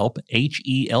BetterHelp,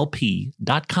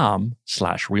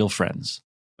 HELP.com/realfriends.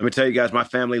 Let me tell you guys, my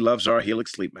family loves our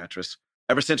Helix sleep mattress.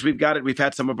 Ever since we've got it, we've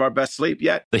had some of our best sleep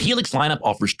yet. The Helix lineup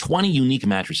offers 20 unique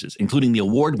mattresses, including the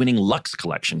award-winning Luxe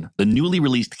Collection, the newly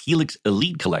released Helix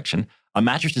Elite Collection, a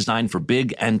mattress designed for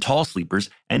big and tall sleepers,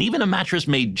 and even a mattress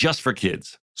made just for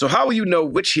kids. So how will you know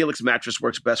which Helix mattress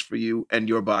works best for you and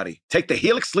your body? Take the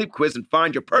Helix Sleep Quiz and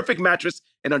find your perfect mattress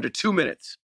in under 2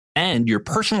 minutes. And your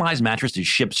personalized mattress is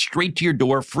shipped straight to your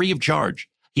door free of charge.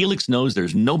 Helix knows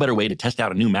there's no better way to test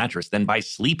out a new mattress than by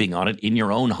sleeping on it in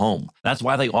your own home. That's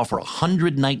why they offer a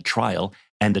 100-night trial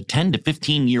and a 10 to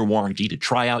 15-year warranty to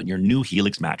try out your new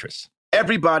Helix mattress.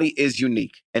 Everybody is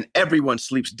unique, and everyone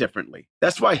sleeps differently.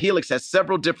 That's why Helix has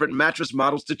several different mattress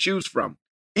models to choose from,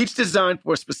 each designed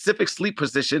for specific sleep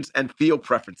positions and feel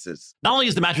preferences. Not only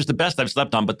is the mattress the best I've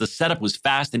slept on, but the setup was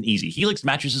fast and easy. Helix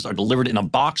mattresses are delivered in a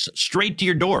box straight to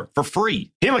your door for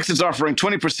free. Helix is offering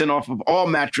 20% off of all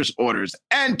mattress orders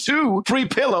and 2 free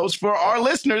pillows for our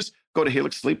listeners. Go to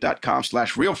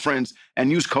helixsleep.com/realfriends and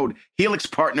use code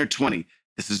HelixPartner20.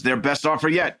 This is their best offer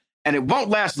yet, and it won't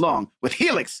last long. With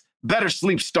Helix, better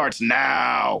sleep starts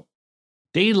now.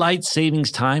 Daylight savings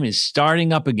time is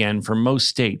starting up again for most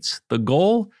states. The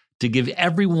goal? To give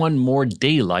everyone more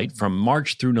daylight from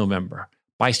March through November.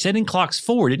 By setting clocks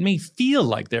forward, it may feel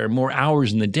like there are more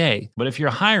hours in the day, but if you're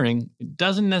hiring, it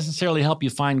doesn't necessarily help you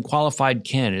find qualified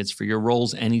candidates for your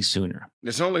roles any sooner.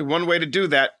 There's only one way to do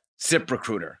that,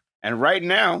 ZipRecruiter. And right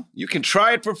now, you can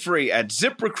try it for free at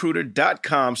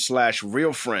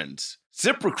ZipRecruiter.com/realfriends.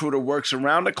 ZipRecruiter works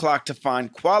around the clock to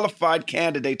find qualified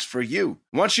candidates for you.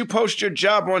 Once you post your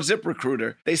job on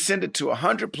ZipRecruiter, they send it to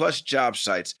 100+ job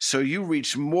sites so you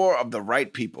reach more of the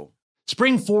right people.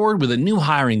 Spring forward with a new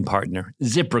hiring partner,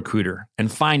 ZipRecruiter,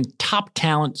 and find top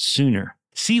talent sooner.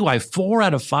 See why 4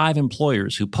 out of 5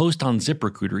 employers who post on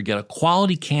ZipRecruiter get a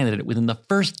quality candidate within the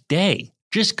first day.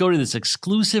 Just go to this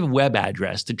exclusive web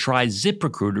address to try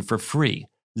ZipRecruiter for free.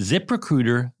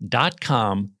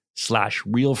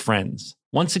 ZipRecruiter.com/realfriends.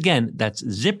 Once again, that's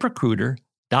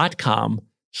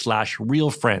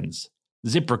ZipRecruiter.com/realfriends.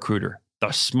 ZipRecruiter,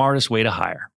 the smartest way to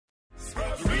hire.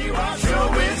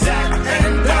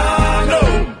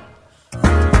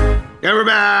 Yeah, we're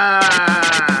back.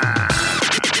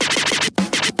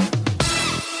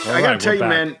 I gotta tell you,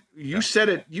 man, you said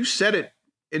it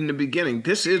in the beginning.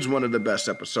 This is one of the best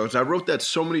episodes. I wrote that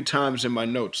so many times in my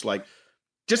notes. Like,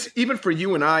 just even for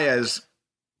you and I, as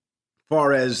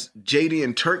far as JD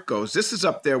and Turk goes, this is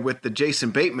up there with the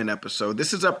Jason Bateman episode.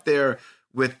 This is up there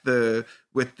with the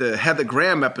Heather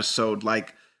Graham episode.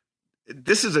 Like,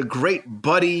 this is a great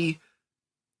buddy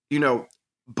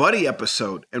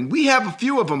episode. And we have a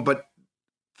few of them, but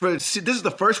this is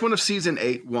the first one of season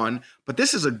 8, but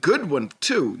this is a good one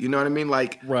too. You know what I mean?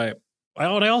 Like, right.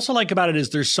 What I also like about it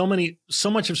is there's so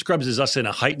much of Scrubs is us in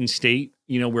a heightened state,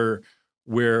 where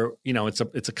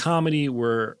it's a comedy,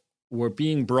 we're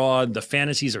being broad, the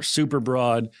fantasies are super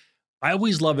broad. I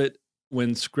always love it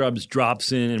when Scrubs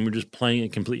drops in and we're just playing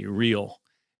it completely real.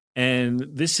 And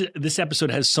this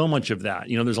episode has so much of that.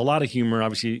 There's a lot of humor.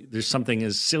 Obviously, there's something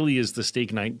as silly as the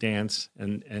steak night dance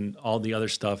and all the other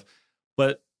stuff.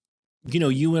 But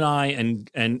you and I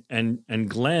and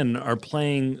Glenn are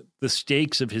playing the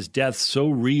stakes of his death so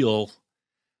real,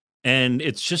 and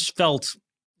it just felt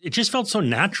so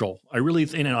natural. I really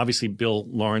think, and obviously Bill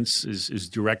Lawrence is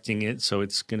directing it, so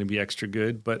it's going to be extra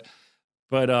good. But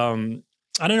I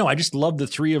don't know. I just love the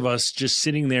three of us just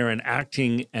sitting there and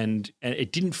acting, and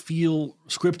it didn't feel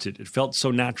scripted. It felt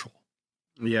so natural.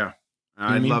 Yeah,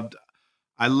 I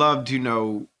loved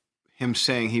him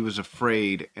saying he was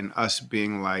afraid, and us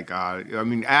being like,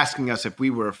 asking us if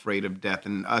we were afraid of death,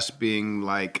 and us being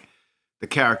like, the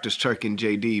characters Turk and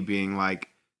JD being like,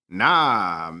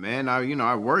 nah, man,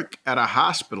 I work at a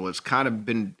hospital. It's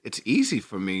easy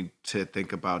for me to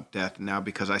think about death now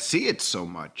because I see it so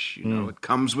much. It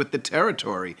comes with the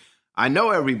territory. I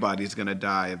know everybody's going to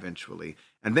die eventually.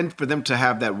 And then for them to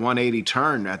have that 180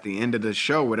 turn at the end of the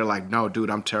show where they're like, no,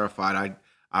 dude, I'm terrified.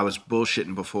 I was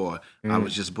bullshitting before. I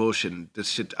was just bullshitting.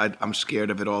 This shit, I'm scared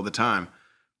of it all the time.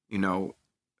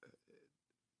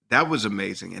 That was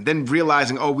amazing. And then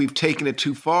realizing, we've taken it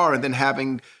too far, and then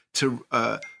having to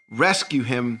rescue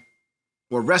him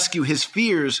or rescue his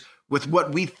fears with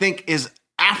what we think is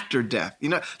after death.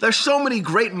 There's so many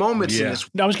great moments in this.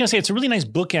 I was going to say, it's a really nice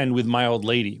bookend with My Old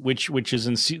Lady, which is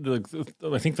in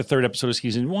I think the 3rd episode of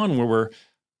season 1, where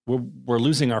we're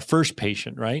losing our first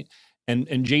patient, right? And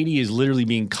JD is literally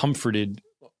being comforted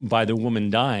by the woman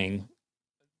dying,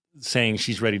 saying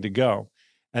she's ready to go.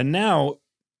 And now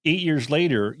 8 years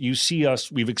later, you see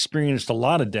us, we've experienced a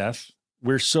lot of death.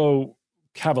 We're so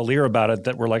cavalier about it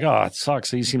that we're like, oh, it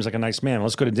sucks. He seems like a nice man.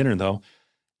 Let's go to dinner, though.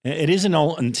 And it isn't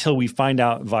until we find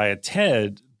out via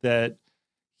Ted that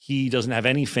he doesn't have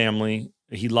any family.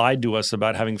 He lied to us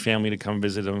about having family to come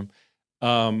visit him.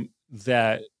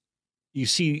 That you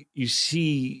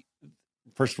see,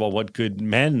 first of all, what good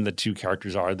men the two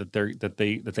characters are, that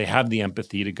they have the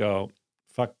empathy to go,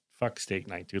 fuck steak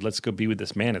night, dude. Let's go be with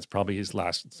this man. It's probably it's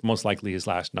most likely his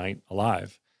last night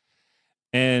alive.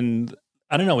 And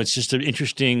I don't know, it's just an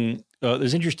interesting,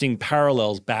 there's interesting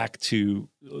parallels back to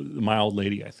My Old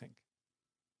Lady, I think.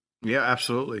 Yeah,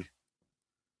 absolutely.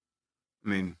 I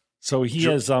mean, so he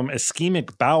has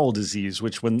ischemic bowel disease,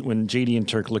 which when JD and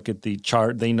Turk look at the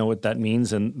chart, they know what that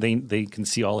means, and they can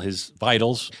see all his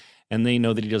vitals, and they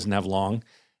know that he doesn't have long.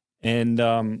 And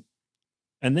then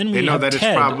they know that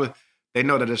Ted. They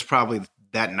know that it's probably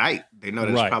that night. They know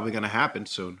that it's probably going to happen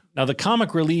soon. Now, the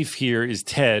comic relief here is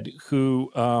Ted, who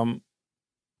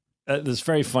it's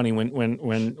very funny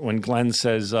when Glenn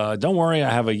says, "Don't worry, I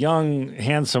have a young,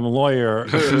 handsome lawyer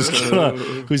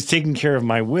who's taking care of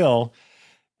my will."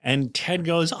 And Ted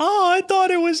goes, "Oh, I thought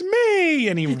it was me."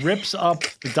 And he rips up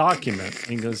the document.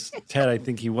 And he goes, "Ted, I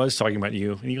think he was talking about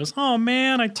you." And he goes, "Oh,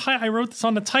 man, I wrote this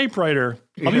on the typewriter.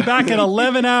 I'll be back in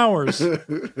 11 hours. And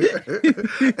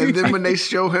then when they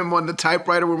show him on the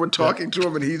typewriter when we're talking to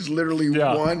him, and he's literally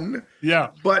one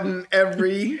button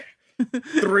every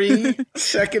 3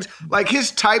 seconds. Like his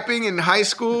typing in high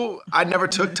school, I never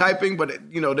took typing, but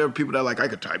there were people that are like, I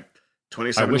could type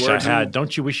 27 words. I wish I had.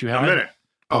 Don't you wish you had? A minute.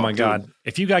 Oh my God.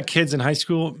 If you got kids in high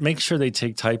school, make sure they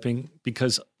take typing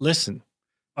because, listen.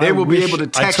 They will be able to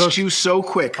text you so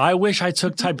quick. I wish I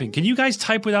took typing. Can you guys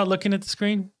type without looking at the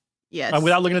screen? Yes.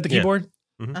 Without looking at the keyboard?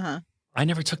 Mm-hmm. Uh-huh. I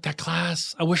never took that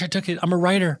class. I wish I took it. I'm a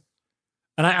writer.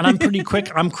 And I'm pretty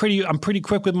quick. I'm pretty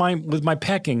quick with my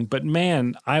pecking, but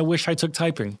man, I wish I took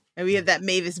typing. And we have that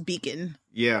Mavis beacon.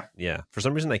 Yeah. Yeah. For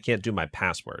some reason, I can't do my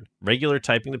password. Regular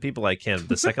typing to people, I can.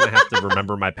 The second I have to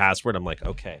remember my password, I'm like,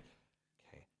 okay.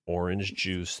 Orange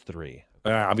juice 3.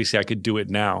 Obviously, I could do it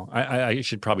now. I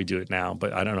should probably do it now,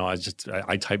 but I don't know.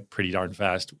 I type pretty darn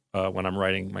fast when I'm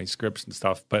writing my scripts and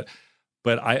stuff. But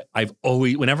I've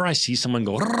always, whenever I see someone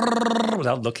go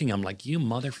without looking, I'm like, you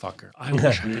motherfucker. I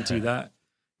wish I could do that.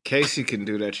 Casey can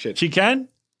do that shit. She can?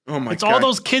 Oh my God. It's all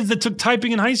those kids that took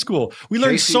typing in high school. We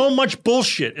learned so much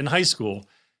bullshit in high school.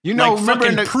 Remember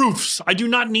fucking proofs. I do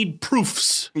not need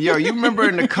proofs. Yo, you remember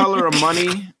in The Color of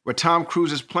Money where Tom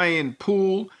Cruise is playing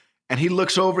pool and he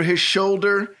looks over his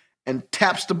shoulder and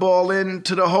taps the ball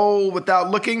into the hole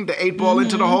without looking, the 8 ball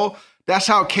into the hole? That's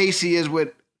how Casey is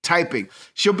with typing.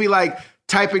 She'll be like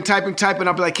typing.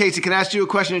 I'll be like, Casey, can I ask you a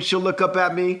question? And she'll look up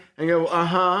at me and go,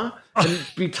 uh-huh. And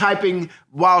be typing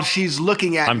while she's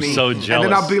looking at me. I'm so jealous. And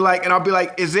then I'll be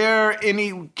like, is there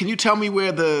any, can you tell me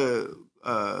where the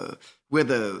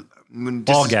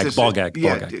ball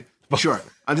gag. Sure.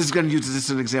 I'm just going to use this as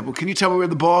an example. Can you tell me where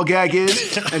the ball gag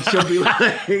is? And she'll be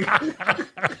like,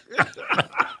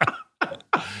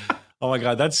 oh my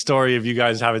God, that story of you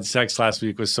guys having sex last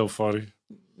week was so funny.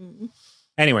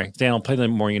 Anyway, Dan, I'll play the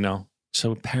more you know.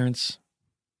 So parents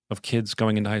of kids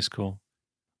going into high school,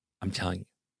 I'm telling you,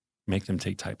 make them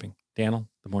take typing. Daniel,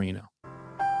 the more you know.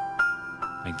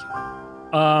 Thank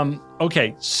you.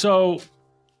 Okay, so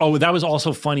that was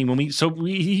also funny when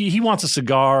he wants a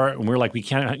cigar and we're like, you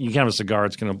can't have a cigar.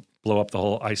 It's going to blow up the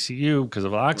whole ICU because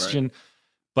of oxygen,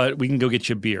 but we can go get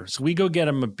you a beer. So we go get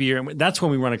him a beer. And that's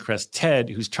when we run across Ted,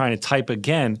 who's trying to type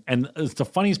again. And the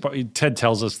funniest part, Ted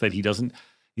tells us that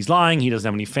he's lying. He doesn't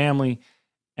have any family.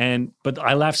 But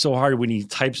I laugh so hard when he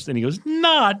types and he goes,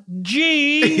 not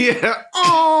G. Yeah.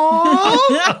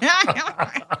 Oh.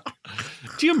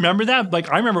 Do you remember that?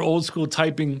 Like I remember old school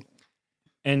typing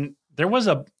and there was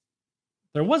a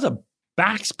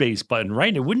backspace button,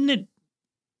 right? Wouldn't it?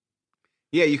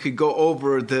 Yeah, you could go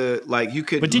over you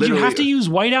could. But did you have to use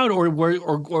whiteout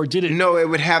or did it? No, it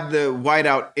would have the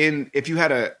whiteout in. If you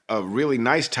had a really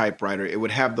nice typewriter, it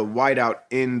would have the whiteout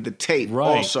in the tape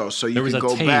also. So you could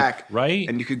go back, right?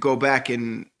 And you could go back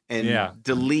and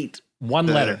delete one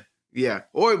letter. Yeah,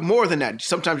 or more than that.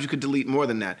 Sometimes you could delete more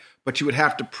than that, but you would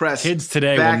have to press. Kids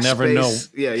today will never know.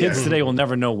 Yeah, Kids today will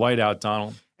never know whiteout,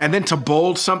 Donald. And then to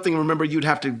bold something, remember you'd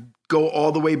have to go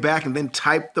all the way back and then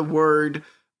type the word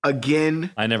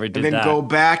again. I never did that. And then go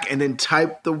back and then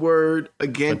type the word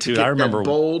again to get that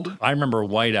bold. I remember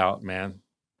whiteout, man.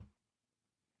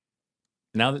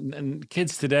 Now, and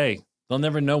kids today, they'll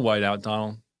never know whiteout,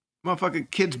 Donald.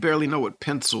 Motherfucking kids barely know what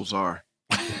pencils are.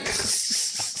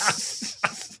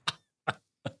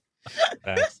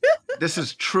 This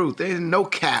is truth. There's no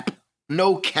cap.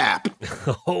 No cap.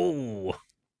 Oh.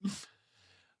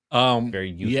 Very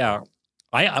youthful. Yeah.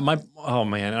 Oh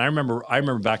man, I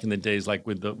remember back in the days, like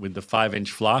with the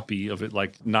 5-inch floppy of it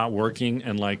like not working,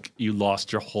 and like you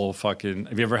lost your whole fucking.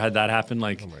 Have you ever had that happen?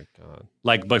 Like, Oh my god.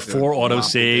 like before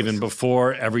autosave and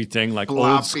before everything, like old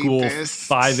Floppy school disks.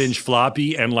 5-inch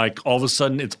floppy, and like all of a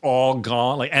sudden it's all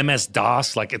gone. Like MS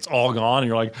DOS, like it's all gone, and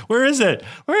you're like, where is it?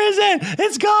 Where is it?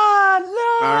 It's gone.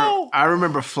 No. I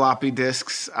remember floppy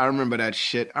disks. I remember that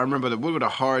shit. I remember what were the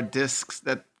hard disks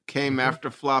that came after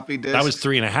floppy disks? That was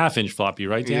 3.5-inch floppy,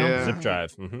 right? Dan? Yeah. Zip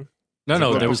drive. Mm-hmm.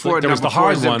 No, there was the before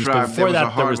hard zip ones. drive, But before there was a that, there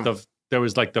hard was there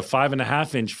was like the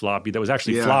 5.5-inch floppy that was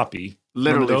actually Yeah. floppy.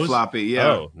 literally Remember those? floppy. Yeah.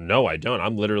 Oh no, I don't.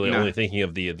 I'm literally No. only thinking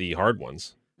of the hard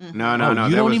ones. No. Oh, that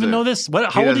you don't was even it. know this? What?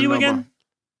 How He old are doesn't you know again? about-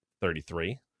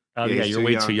 33. Oh Yeah, yeah, he's you're too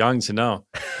way young. too young to know.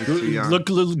 He's too young. Look,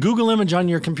 Google image on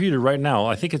your computer right now.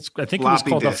 I think it was Floppy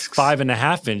called disks. a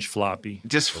 5.5-inch floppy.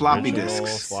 Just floppy Original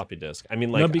disks. Floppy disk. I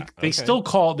mean, No, like they okay. still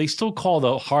call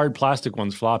the hard plastic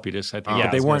ones floppy disks. I think, Yeah, but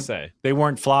I they was gonna weren't. say. They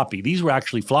weren't floppy. These were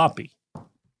actually floppy.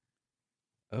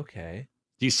 Okay.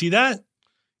 Do you see that?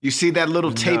 You see that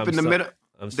little tape I'm in the still- middle?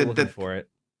 I'm still The- looking the- for it.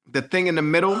 The thing in the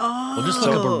middle? Well, just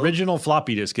look up original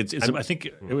floppy disk. It's I think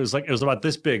Hmm. it was about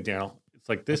this big, Daniel. It's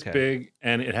like this Okay. big,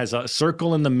 and it has a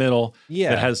circle in the middle.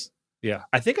 Yeah. That has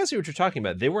I think I see what you're talking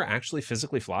about. They were actually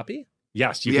physically floppy.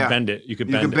 yes, you Yeah. could bend it. You could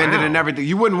You bend can bend it and Wow. everything.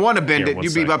 You wouldn't want to bend Here, it. one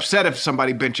You'd be sec. upset if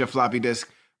somebody bent your floppy disk.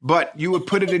 But you would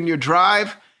put it in your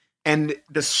drive, and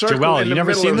the circle Joel, in you the never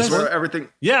middle seen is this? where everything.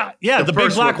 Yeah, The the big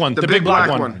first black one. one. The The big big black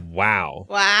black one. one. Wow.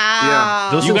 Wow.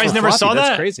 Those You were guys for never floppy. saw That's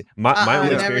that? crazy. My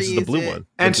only never experience is the used blue it. one.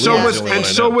 And The so blue is was the only one I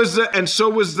know. so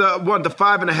was the one, the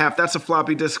 5.5. That's a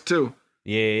floppy disk too.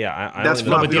 Yeah. I That's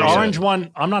only know No, but the floppy disk. orange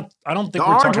one, I don't think The we're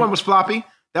orange talking. one was floppy.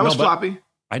 That No, was but- floppy.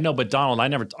 I know, but Donald, I'm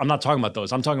not talking about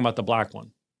those. I'm talking about the black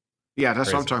one. Yeah, that's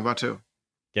what I'm Crazy. talking about too.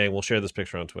 Gang, we'll share this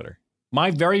picture on Twitter.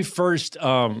 My very first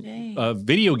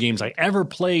video games I ever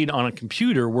played on a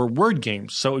computer were word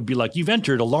games. So it would be like, you've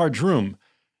entered a large room,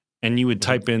 and you would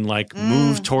type in like,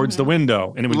 move towards the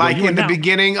window. And it would Like go, you in are the now-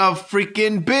 beginning of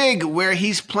freaking Big, where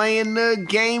he's playing the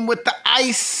game with the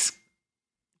ice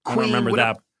I queen. don't remember with a-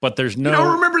 that, but there's You no.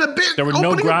 don't remember the big there were no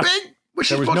opening graph- of Big? Where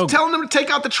she's there was supposed no- to telling him to take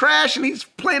out the trash, and he's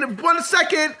playing it 1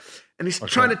 second, and he's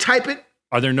trying to type it.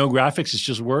 Are there no graphics? It's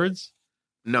just words?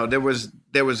 No, there was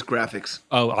graphics.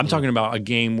 Oh, I'm talking about a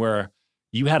game where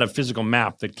you had a physical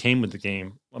map that came with the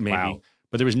game, maybe, Wow.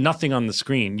 but there was nothing on the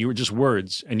screen. You were just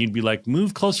words, and you'd be like,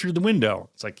 "Move closer to the window."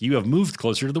 It's like you have moved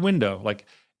closer to the window, like,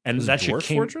 and Is that it shit Dwarf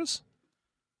came. Fortress?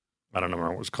 I don't know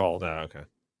what it was called, Oh, okay.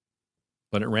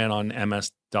 but it ran on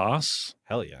MS DOS.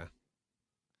 Hell yeah.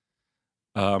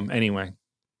 Anyway,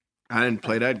 I didn't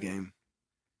play that game.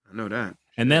 I know that.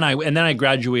 and then I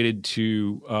graduated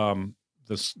to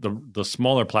the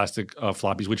smaller plastic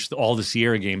floppies, which all the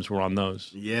Sierra games were on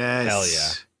those. Yes. Hell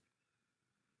yeah.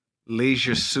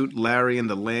 Leisure Suit Larry and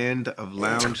the Land of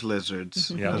Lounge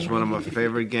Lizards. Yeah. That's one of my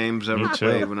favorite games ever Me too.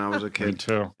 played when I was a Me kid.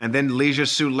 too. And then Leisure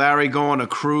Suit Larry go on a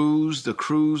cruise, the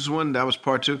cruise one, that was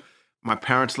part 2. My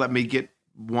parents let me get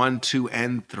 1, 2,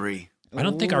 and 3. I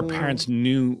don't think our parents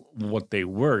knew what they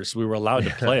were, so we were allowed to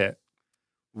play it.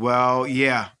 Well,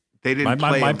 yeah. They didn't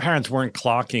My play. parents weren't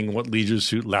clocking what Leisure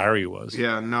Suit Larry was.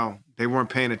 Yeah, no. They weren't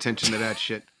paying attention to that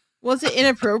shit. Was it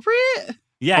inappropriate?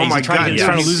 Yeah, Oh my God. he's Yeah,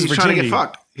 trying to lose he's his trying to virginity. get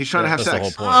fucked. He's trying to have That's the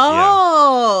sex. whole point. Yeah.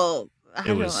 Oh,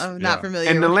 I'm not yeah. familiar.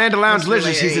 In the with Land of Lounge Mr.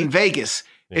 Lizards, he's Larry. in Vegas.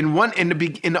 In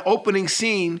the opening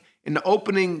scene, in the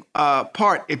opening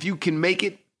part, if you can make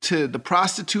it to the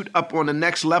prostitute up on the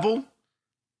next level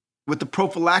with the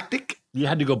prophylactic, You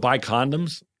had to go buy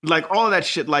condoms, like all of that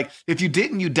shit. Like if you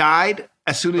didn't, you died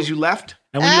as soon as you left.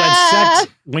 and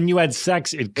when you had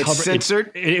sex, it covered.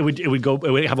 censored? It would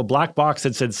have a black box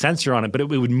that said censor on it, but it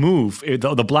would move.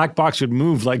 The black box would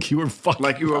move like you were fucking.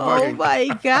 Like you were Oh fucking. my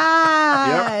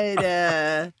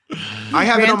god! I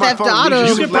have it on my Grand Theft phone. Auto. Leisure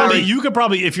you Suit could probably, Larry. you could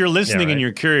probably, if you're listening right. and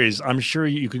you're curious, I'm sure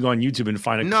you could go on YouTube and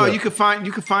find a No, clip. you could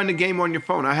find the game on your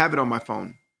phone. I have it on my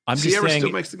phone. I'm just Sierra saying.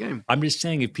 still makes the game. I'm just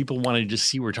saying, if people want to just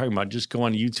see what we're talking about, just go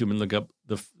on YouTube and look up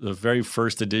the very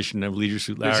first edition of Leisure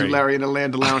Suit Larry. Leisure Suit Larry and the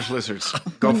Land of Lounge Lizards.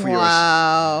 Go for yours.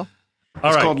 Wow. All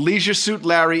It's right. called Leisure Suit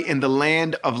Larry in the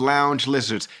Land of Lounge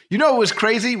Lizards. You know what was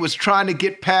crazy? Was trying to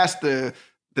get past the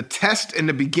test in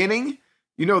the beginning.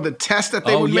 You know, the test that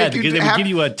they Oh would yeah, make you because they would have give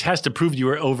you a test to prove you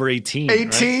were over 18. right?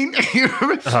 18. You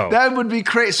remember? Oh. That would be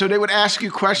crazy. So they would ask you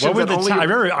questions What were that the only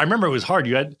I remember it was hard.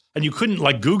 You had and you couldn't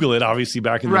like Google it obviously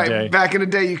back in the right day. back in the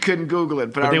day you couldn't Google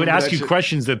it, but I But they would remember ask that you shit.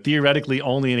 questions that theoretically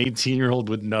only an 18-year-old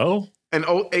would know. An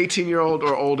 18-year-old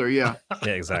or older, yeah.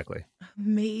 Yeah, exactly.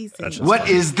 Amazing. That's just- What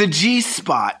is the G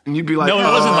spot? And you'd be like, No,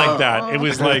 it wasn't "Oh." like that. It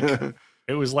was like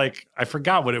It was like, I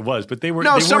forgot what it was, but they weren't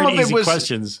easy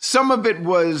questions. Some of it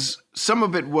was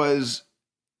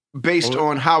based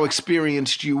on how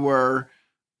experienced you were.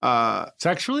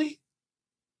 Sexually?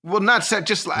 Well, not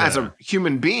just as a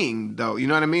human being, though. You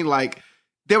know what I mean? Like,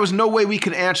 there was no way we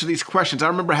could answer these questions. I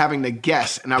remember having to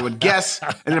guess, and I would guess,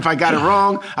 and if I got it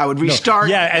wrong, I would restart.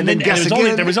 And then guess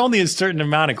again. There was only a certain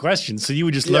amount of questions, so you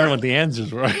would just learn what the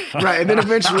answers were. Right, and then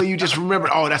eventually you just remember,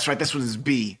 oh, that's right, this one's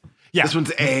B. Yeah. This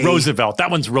one's A. Roosevelt.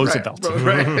 That one's Roosevelt.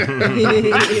 Right.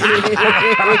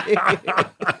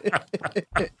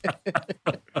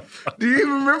 Do you even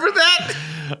remember that?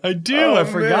 I do. I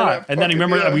forgot. And then I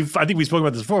remember, I think we spoke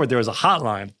about this before, but there was a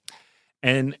hotline.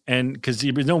 And because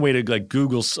there was no way to like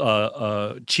Google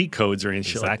cheat codes or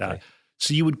anything like that.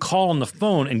 So you would call on the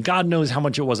phone, and God knows how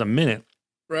much it was a minute.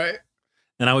 Right.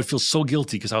 And I would feel so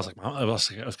guilty because I was like, I was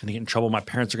going to get in trouble. My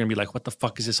parents are going to be like, what the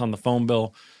fuck is this on the phone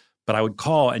bill? But I would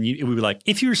call, and it would be like,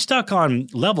 if you're stuck on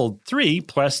level 3,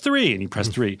 press 3. And you press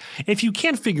 3. If you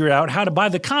can't figure out how to buy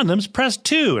the condoms, press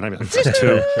 2. And I'd be like, press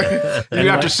 2. You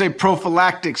have to say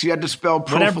prophylactics. You had to spell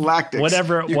prophylactics.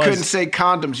 Whatever it was. You couldn't say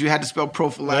condoms. You had to spell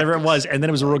prophylactics. Whatever it was. And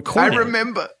then it was a recording. I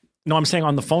remember. No, I'm saying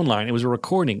on the phone line. It was a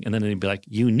recording. And then they'd be like,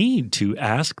 you need to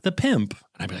ask the pimp.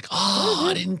 And I'd be like, oh,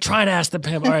 I didn't try to ask the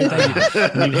pimp. All right, thank you.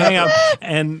 And you'd hang up.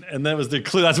 And that was the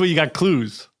clue. That's where you got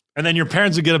clues. And then your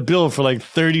parents would get a bill for like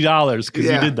 $30 because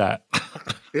you did that.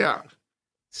 Yeah.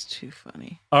 It's too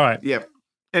funny. All right. Yeah.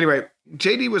 Anyway,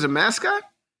 JD was a mascot?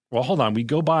 Well, hold on. We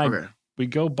go by beer,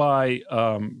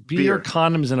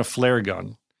 condoms, and a flare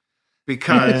gun.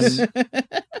 Because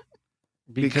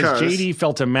JD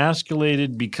felt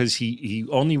emasculated because he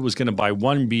only was going to buy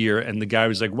one beer, and the guy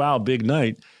was like, wow, big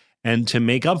night. And to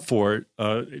make up for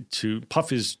it, to puff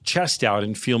his chest out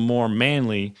and feel more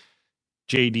manly,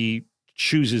 JD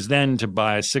chooses then to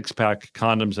buy a 6-pack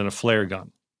condoms and a flare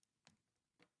gun,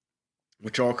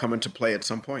 which all come into play at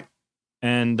some point.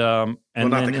 And then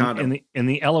in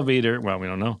the elevator, well, we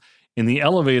don't know. In the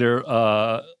elevator,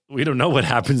 we don't know what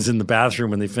happens in the bathroom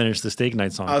when they finish the Steak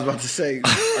Night song. I was about to say,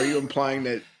 are you implying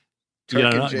that?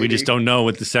 We just don't know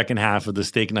what the second half of the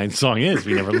Steak Night song is.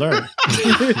 We never learn.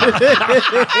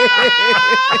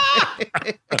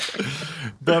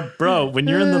 But bro, when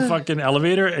you're in the fucking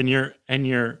elevator and you're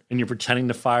pretending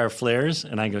to fire flares,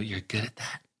 and I go, "You're good at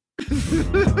that."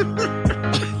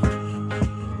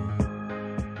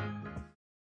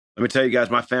 Let me tell you guys,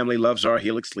 my family loves our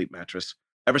Helix sleep mattress.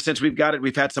 Ever since we've got it,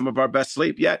 we've had some of our best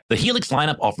sleep yet. The Helix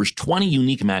lineup offers 20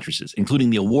 unique mattresses, including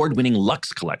the award-winning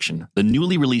Luxe Collection, the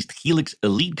newly released Helix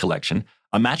Elite Collection,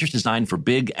 a mattress designed for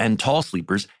big and tall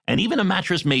sleepers, and even a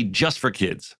mattress made just for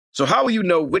kids. So how will you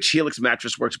know which Helix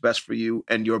mattress works best for you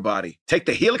and your body? Take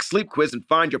the Helix Sleep Quiz and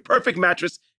find your perfect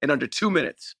mattress in under 2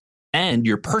 minutes. And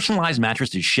your personalized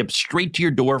mattress is shipped straight to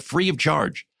your door free of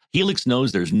charge. Helix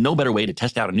knows there's no better way to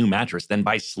test out a new mattress than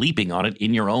by sleeping on it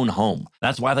in your own home.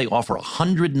 That's why they offer a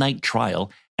 100-night trial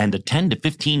and a 10 to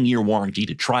 15-year warranty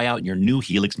to try out your new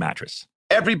Helix mattress.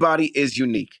 Everybody is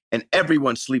unique, and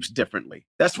everyone sleeps differently.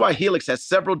 That's why Helix has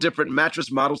several different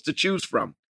mattress models to choose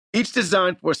from, each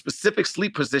designed for specific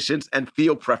sleep positions and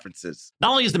feel preferences.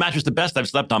 Not only is the mattress the best I've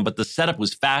slept on, but the setup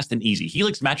was fast and easy.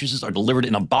 Helix mattresses are delivered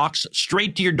in a box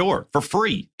straight to your door for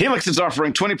free. Helix is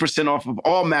offering 20% off of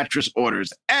all mattress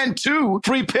orders and 2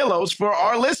 free pillows for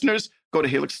our listeners. Go to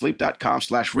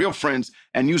helixsleep.com/realfriends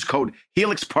and use code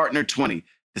HelixPartner20.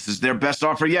 This is their best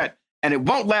offer yet, and it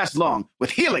won't last long.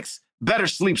 With Helix, better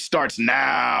sleep starts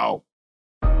now.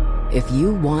 If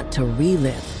you want to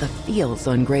relive the feels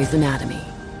on Grey's Anatomy,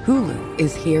 Hulu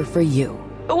is here for you.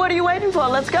 But what are you waiting for?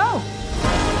 Let's go.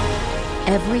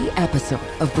 Every episode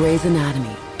of Grey's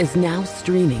Anatomy is now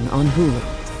streaming on Hulu.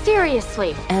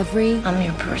 Seriously. I'm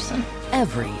your person.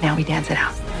 Every. Now we dance it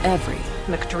out. Every.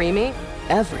 McDreamy.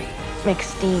 Every.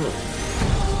 McSteamy.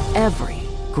 Every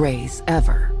Grey's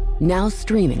ever. Now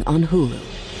streaming on Hulu.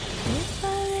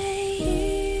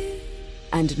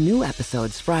 And new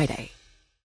episodes Friday.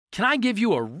 Can I give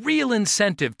you a real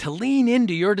incentive to lean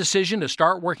into your decision to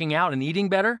start working out and eating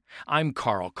better? I'm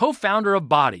Carl, co-founder of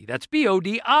BODi. That's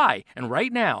B-O-D-I. And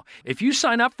right now, if you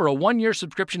sign up for a 1-year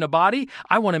subscription to BODi,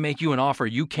 I want to make you an offer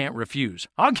you can't refuse.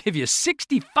 I'll give you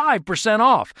 65%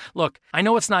 off. Look, I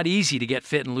know it's not easy to get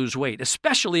fit and lose weight,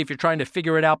 especially if you're trying to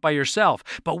figure it out by yourself,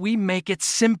 but we make it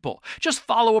simple. Just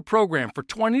follow a program for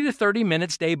 20 to 30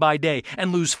 minutes day by day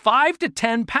and lose 5 to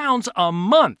 10 pounds a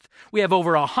month. We have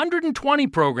over 120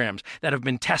 programs programs that have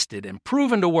been tested and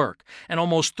proven to work, and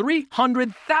almost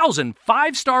 300,000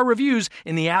 5-star reviews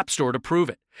in the App Store to prove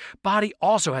it. Body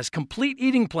also has complete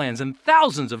eating plans and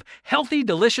thousands of healthy,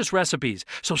 delicious recipes.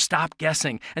 So stop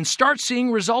guessing and start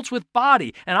seeing results with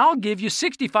Body. And I'll give you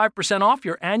 65% off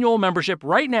your annual membership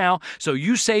right now, so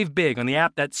you save big on the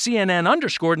app that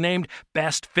CNN_ named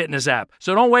Best Fitness App.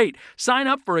 So don't wait. Sign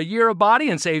up for a year of Body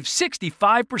and save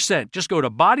 65%. Just go to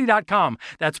body.com.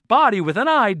 That's body with an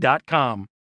I.com.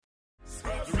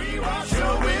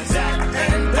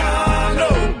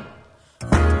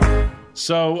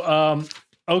 So,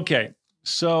 okay.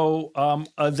 So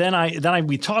then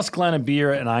we toss Glenn a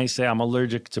beer, and I say I'm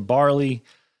allergic to barley,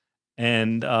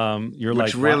 and you're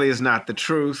which like, really is not the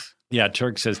truth. Yeah,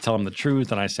 Turk says tell him the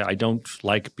truth, and I say I don't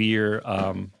like beer.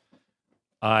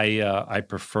 I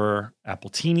prefer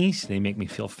Appletinis. They make me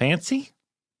feel fancy.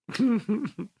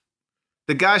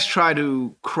 The guys try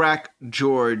to crack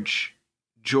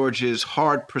George's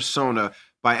hard persona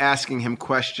by asking him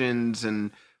questions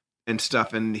and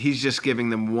stuff, and he's just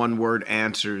giving them one-word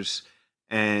answers.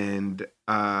 And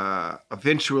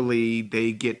eventually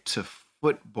they get to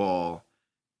football,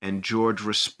 and George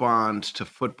responds to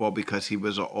football because he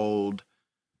was an old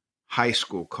high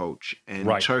school coach. And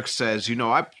right. Turk says,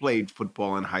 I played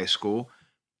football in high school.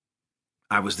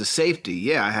 I was the safety.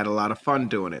 Yeah, I had a lot of fun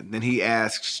doing it. And then he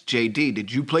asks JD,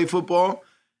 did you play football?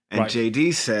 And right.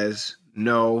 JD says,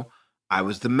 no, I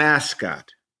was the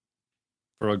mascot.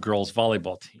 For a girls'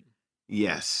 volleyball team.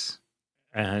 Yes.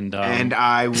 And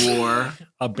I wore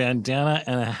a bandana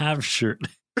and a half shirt.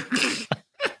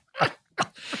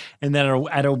 And then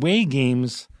at away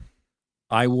games,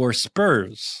 I wore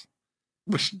Spurs.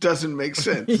 Which doesn't make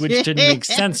sense. Which didn't make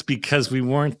sense because we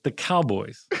weren't the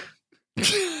Cowboys.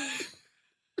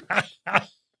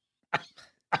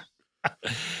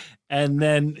 And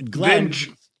then Glenn,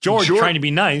 George, trying to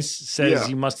be nice, says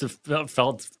you must have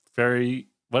felt very,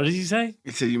 what did he say?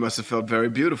 He said you must have felt very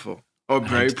beautiful or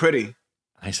very pretty.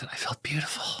 I said, I felt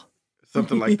beautiful.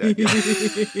 Something like that.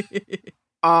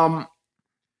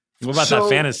 What about that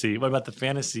fantasy? What about the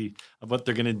fantasy of what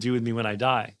they're going to do with me when I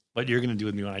die? What you're going to do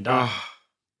with me when I die?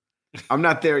 I'm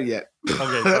not there yet.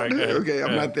 Okay, sorry. Okay,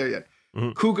 I'm not there yet.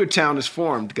 Mm-hmm. Cougar Town is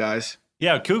formed, guys.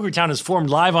 Yeah, Cougar Town is formed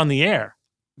live on the air.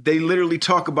 They literally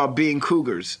talk about being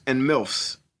cougars and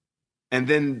MILFs. And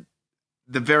then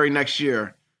the very next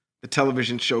year, the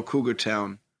television show Cougar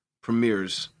Town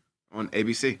premieres on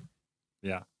ABC.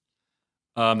 Yeah,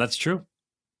 that's true.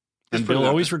 And Bill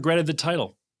always regretted the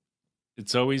title.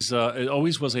 It always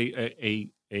was a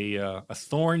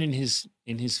thorn in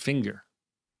his finger.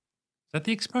 Is that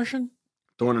the expression?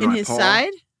 Thorn in his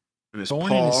side? In his thorn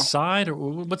paw. in his side, or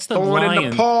what's the thorn lion? In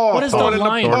the paw. What is thorn the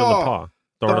lion? Thorn in the paw.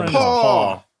 Thorn in the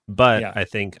paw. But yeah. I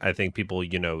think people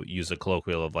use a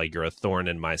colloquial of like you're a thorn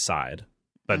in my side.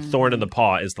 But thorn in the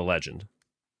paw is the legend.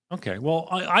 Okay, well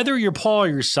either your paw or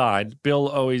your side. Bill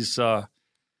always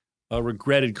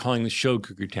regretted calling the show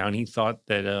Cougar Town. He thought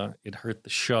that it hurt the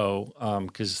show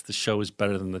because the show is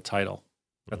better than the title.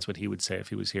 That's what he would say if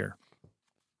he was here.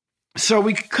 So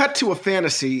we cut to a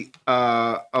fantasy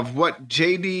of what's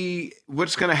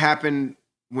going to happen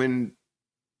when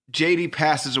JD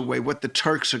passes away, what the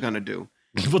Turks are going to do.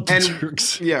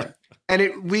 Turks? Yeah.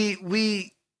 And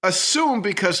we assume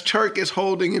because Turk is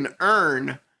holding an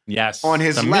urn on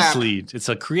his lap. Mislead. It's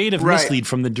a creative mislead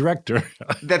from the director.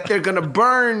 that they're going to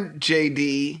burn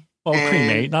JD. Oh,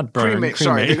 cremate, not burn. Cremate.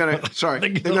 Sorry,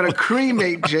 they're going to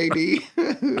cremate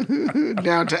JD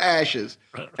down to ashes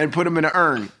and put him in an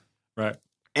urn. Right.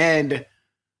 And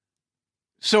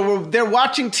so they're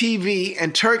watching TV,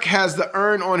 and Turk has the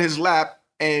urn on his lap,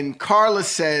 and Carla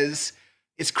says,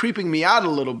 it's creeping me out a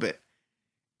little bit.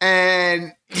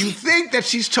 And you think that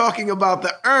she's talking about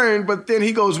the urn, but then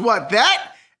he goes, what,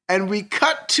 that? And we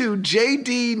cut to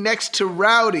JD next to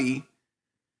Rowdy,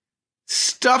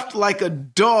 stuffed like a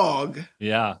dog.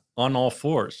 Yeah, on all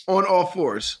fours. On all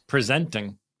fours.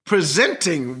 Presenting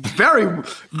very,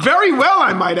 very well,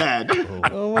 I might add.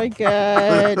 Oh my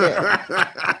God.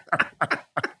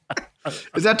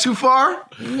 Is that too far?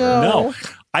 No.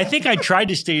 I think I tried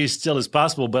to stay as still as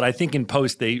possible, but I think in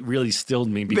post they really stilled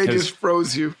me because they just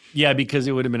froze you. Yeah, because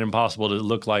it would have been impossible to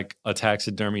look like a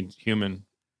taxidermied human.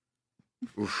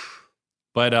 Oof.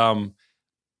 But I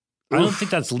don't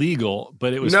think that's legal,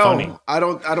 but it was funny. No, I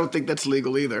don't think that's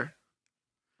legal either.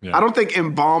 Yeah. I don't think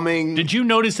embalming. Did you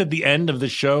notice at the end of the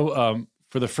show,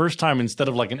 for the first time, instead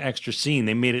of like an extra scene,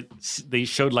 they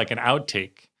showed like an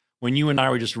outtake when you and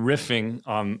I were just riffing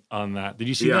on that. Did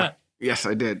you see that? Yes,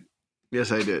 I did.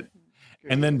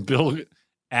 And then Bill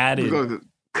added,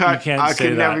 cut. You can't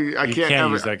say that. I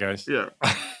can't use that, guys. Yeah.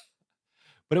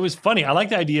 But it was funny. I like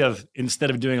the idea of instead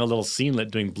of doing a little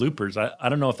scenelet, doing bloopers. I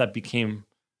don't know if that became.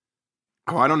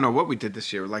 Oh, I don't know what we did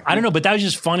this year. Like I don't know, but that was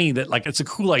just funny. That like it's a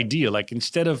cool idea. Like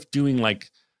instead of doing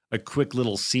like a quick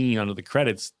little scene under the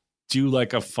credits, do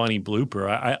like a funny blooper.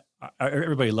 I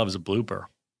everybody loves a blooper.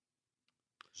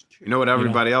 You know what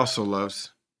everybody also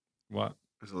loves? What?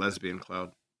 There's a lesbian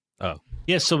cloud. Oh.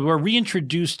 Yeah, so we're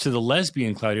reintroduced to the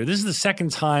lesbian cloud here. This is the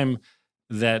second time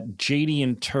that JD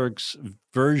and Turk's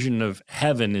version of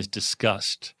heaven is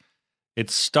discussed. It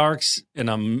starts in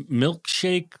a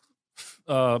milkshake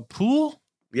pool.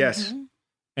 Yes. Mm-hmm.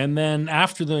 And then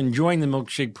after enjoying the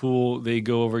milkshake pool, they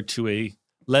go over to a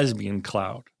lesbian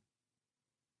cloud.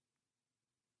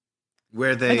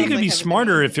 Where they I think it'd be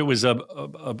smarter if it was a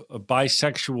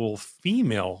bisexual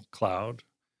female cloud.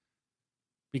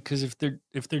 Because if they're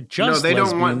just they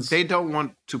lesbians, don't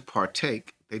want to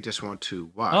partake. They just want to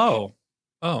watch.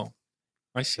 Oh,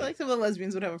 I see. I feel like some of the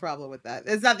lesbians would have a problem with that.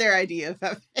 It's not their idea of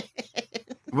heaven.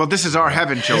 Well, this is our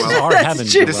heaven, Joel. This is our heaven,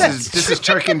 Joel. This is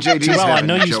Turk and JD's heaven, I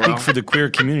know you Joel. speak for the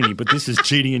queer community, but this is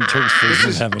JD and Turk's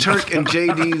version of heaven. Turk and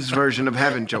JD's version of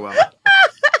heaven, Joel.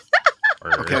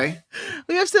 Okay?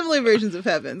 We have similar versions of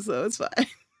heaven, so it's fine.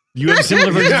 You have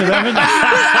similar versions of heaven?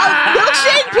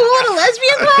 Milkshake pool and a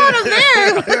lesbian cloud up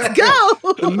there. Let's go.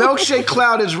 The milkshake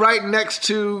cloud is right next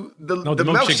to the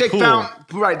milkshake pool.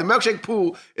 fountain. Right, the milkshake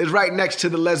pool is right next to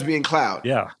the lesbian cloud.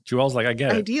 Yeah, Joel's like, I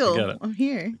get it. Ideal. I get it. I'm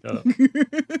here.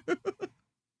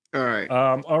 All right.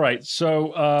 All right.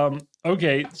 So,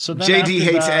 okay. So then JD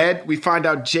hates that, Ed. We find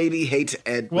out JD hates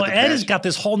Ed. Well, Ed has got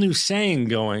this whole new saying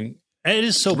going. Ed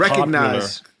is so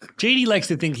Recognize. popular. JD likes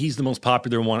to think he's the most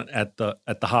popular one at the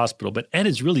hospital, but Ed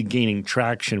is really gaining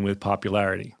traction with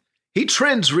popularity. He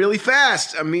trends really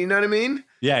fast. I mean, you know what I mean?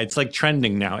 Yeah, it's like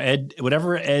trending now. Ed,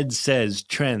 whatever Ed says,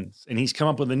 trends. And he's come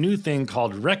up with a new thing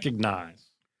called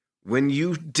recognize. When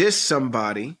you diss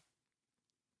somebody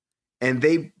and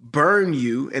they burn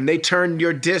you and they turn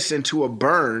your diss into a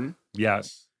burn,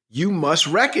 yes, you must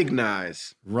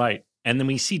recognize. Right. And then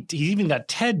we see he's even got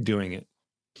Ted doing it.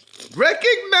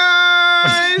 Recognize.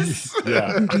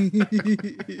 Yeah.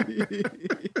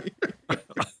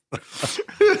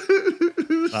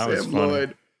 That was Sam funny.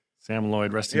 Lloyd. Sam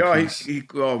Lloyd, rest in peace. He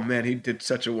did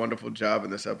such a wonderful job in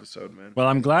this episode, man. Well,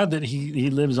 I'm glad that he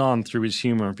lives on through his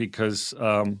humor because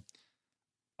I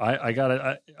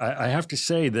have to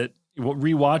say that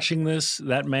rewatching this,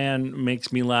 that man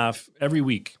makes me laugh every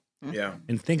week. Yeah.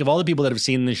 And think of all the people that have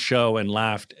seen this show and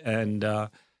laughed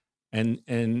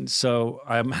and so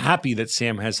I'm happy that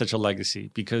Sam has such a legacy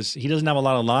because he doesn't have a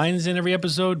lot of lines in every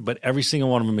episode, but every single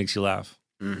one of them makes you laugh.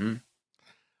 Mm-hmm.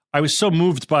 I was so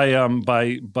moved by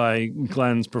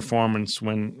Glenn's performance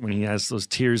when he has those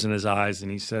tears in his eyes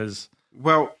and he says,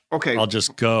 "Well, okay, I'll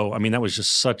just go." I mean, that was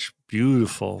just such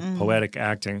beautiful poetic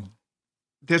acting.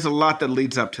 There's a lot that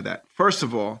leads up to that. First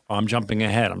of all, I'm jumping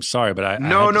ahead. I'm sorry, but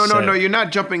No, you're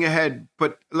not jumping ahead,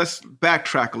 but let's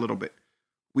backtrack a little bit.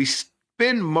 We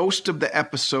spend most of the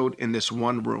episode in this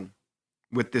one room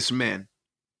with this man.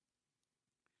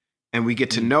 And we get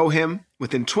to know him.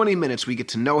 Within 20 minutes, we get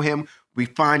to know him. We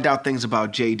find out things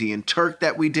about JD and Turk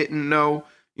that we didn't know.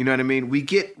 You know what I mean?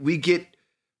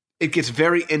 It gets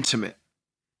very intimate.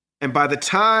 And by the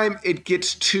time it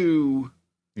gets to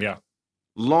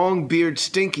Longbeard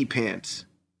Stinky Pants,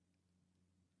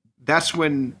 that's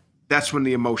when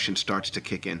the emotion starts to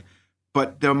kick in.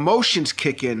 But the emotions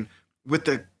kick in with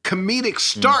the comedic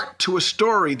start to a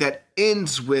story that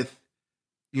ends with,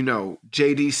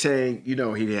 JD saying,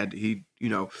 he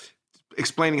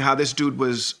explaining how this dude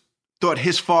thought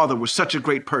his father was such a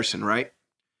great person, right?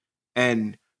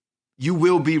 And you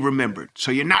will be remembered.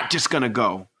 So you're not just going to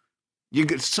go.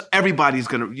 Everybody's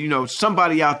going to,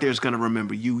 somebody out there is going to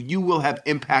remember you. You will have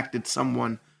impacted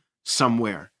someone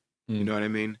somewhere. You know what I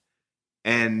mean?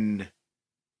 And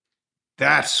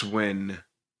that's when,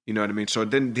 you know what I mean? So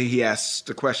then he asks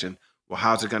the question, well,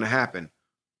 how's it going to happen?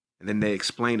 And then they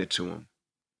explain it to him.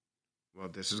 Well,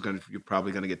 you're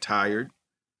probably going to get tired.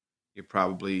 You're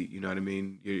probably, you know what I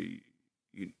mean?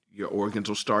 Your organs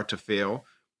will start to fail.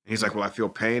 And he's like, well, I feel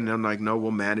pain. And I'm like, no,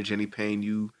 we'll manage any pain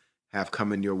you have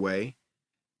coming your way.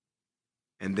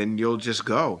 And then you'll just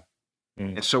go.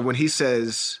 And so when he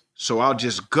says, so I'll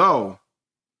just go.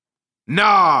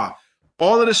 Nah,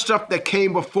 all of the stuff that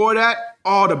came before that,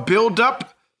 all the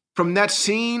buildup from that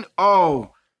scene,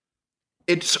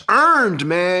 it's earned,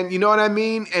 man. You know what I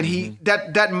mean? And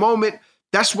that moment,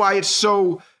 that's why it's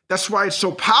so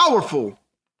powerful.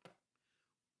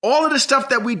 All of the stuff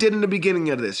that we did in the beginning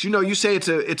of this, you say it's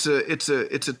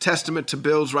a testament to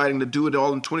Bill's writing to do it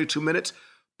all in 22 minutes,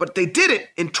 but they did it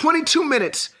in 22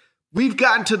 minutes. We've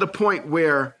gotten to the point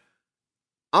where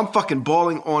I'm fucking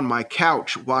bawling on my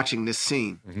couch watching this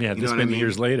scene. Yeah, this many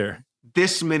years later.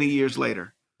 This many years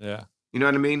later. Yeah. You know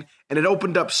what I mean? And it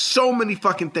opened up so many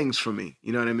fucking things for me.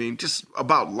 You know what I mean? Just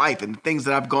about life and things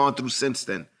that I've gone through since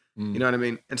then. You know what I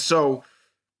mean? And so,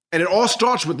 and it all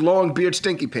starts with long beard,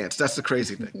 stinky pants. That's the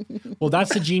crazy thing. Well,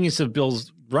 that's the genius of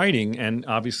Bill's writing, and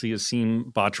obviously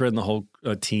Asim Batra and the whole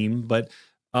team. But,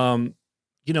 you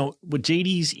know, with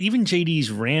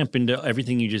JD's ramp into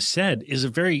everything you just said is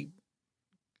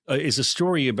a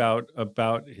story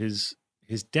about his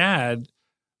dad,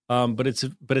 but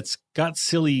it's got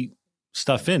silly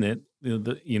stuff in it.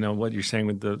 You know what you're saying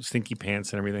with the stinky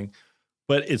pants and everything,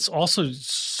 but it's also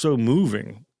so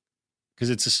moving because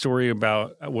it's a story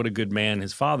about what a good man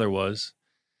his father was.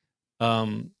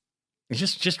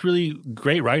 It's just really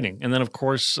great writing, and then of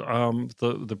course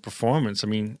the performance. I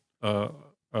mean,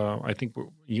 I think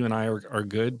you and I are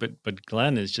good, but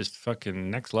Glenn is just fucking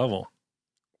next level.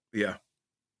 Yeah.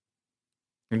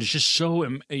 And it's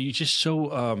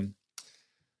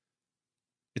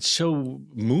so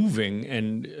moving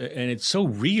and it's so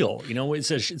real. You know,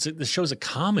 the show's a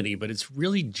comedy, but it's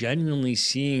really genuinely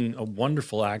seeing a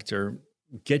wonderful actor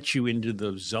get you into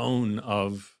the zone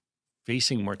of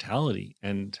facing mortality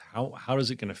and how is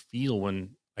it going to feel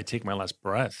when I take my last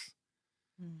breath.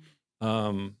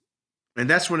 And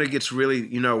that's when it gets really,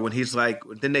 you know, when he's like,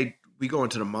 then we go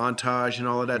into the montage and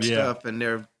all of that stuff, and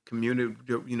they're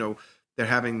you know, they're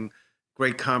having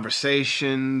great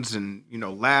conversations and, you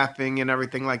know, laughing and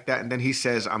everything like that. And then he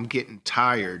says, I'm getting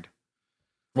tired.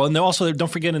 Well, and also,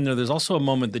 don't forget in there's also a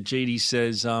moment that JD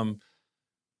says,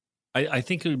 I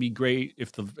think it would be great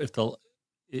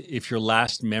if your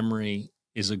last memory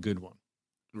is a good one.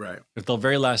 Right. If the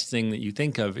very last thing that you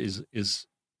think of is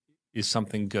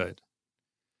something good.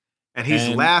 And he's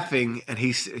laughing, and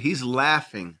he's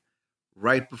laughing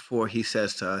right before he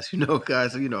says to us, you know,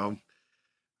 guys, you know,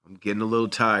 I'm getting a little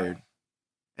tired.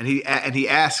 And he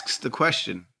asks the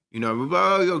question, you know,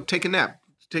 oh, yo, take a nap,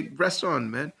 rest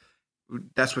on, man.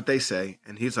 That's what they say.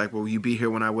 And he's like, well, will you be here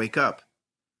when I wake up?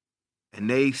 And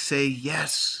they say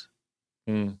yes,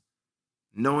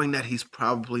 knowing that he's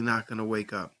probably not going to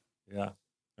wake up. Yeah,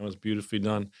 that was beautifully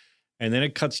done. And then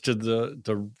it cuts to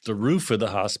the roof of the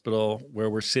hospital where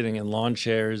we're sitting in lawn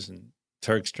chairs and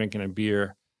Turk's drinking a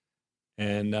beer,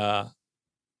 and then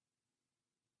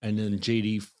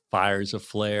JD fires a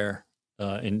flare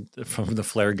from the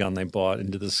flare gun they bought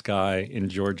into the sky in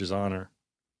George's honor.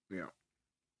 Yeah,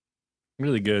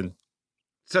 really good.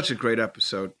 Such a great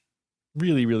episode.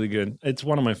 Really, really good. It's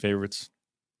one of my favorites.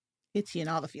 Hits you in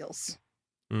all the feels.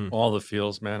 All the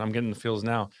feels, man. I'm getting the feels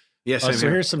now. Yes. So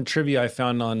here's some trivia I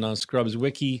found on Scrubs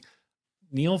Wiki.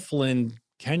 Neil Flynn,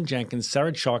 Ken Jenkins,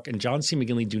 Sarah Chalk, and John C.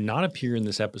 McGinley do not appear in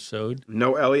this episode.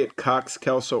 No Elliot, Cox,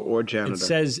 Kelso, or Janitor. It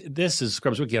says, this is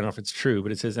Scrubs Wiki, I don't know if it's true,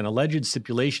 but it says, an alleged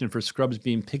stipulation for Scrubs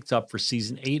being picked up for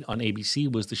season 8 on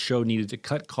ABC was the show needed to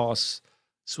cut costs,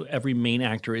 so every main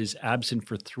actor is absent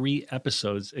for 3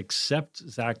 episodes, except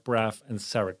Zach Braff and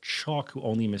Sarah Chalk, who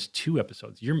only missed 2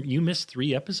 episodes. You missed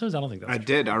 3 episodes? I don't think that's true.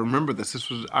 Did. I remember this.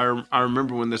 I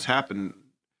remember when this happened.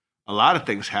 A lot of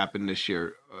things happened this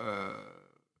year.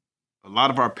 A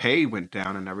lot of our pay went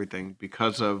down and everything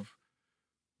because of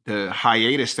the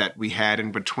hiatus that we had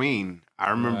in between.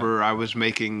 I remember I was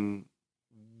making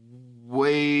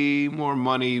way more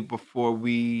money before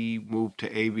we moved to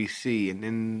ABC, and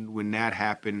then when that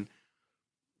happened,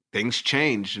 things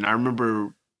changed. And I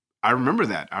remember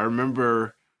that. I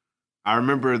remember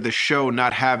the show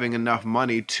not having enough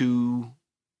money to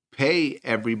pay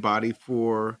everybody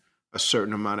for a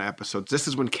certain amount of episodes. This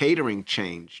is when catering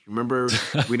changed. Remember,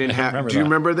 we didn't have. Do you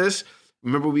remember this?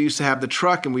 Remember, we used to have the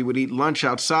truck and we would eat lunch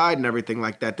outside and everything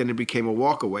like that. Then it became a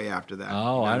walk away after that. Oh, you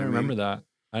know I didn't remember that.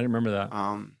 I didn't remember that.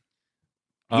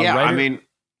 Yeah, I mean,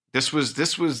 this was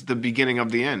the beginning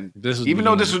of the end. Even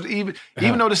though this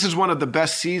is one of the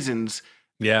best seasons.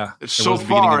 Yeah, so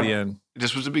far,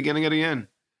 this was the beginning of the end.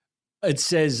 It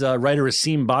says writer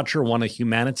Asim Batra won a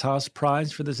Humanitas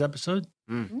Prize for this episode,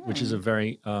 which is a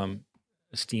very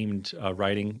esteemed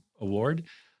writing award.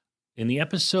 In the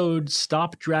episode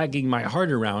 "Stop Dragging My Heart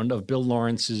Around" of Bill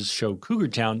Lawrence's show Cougar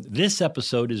Town, this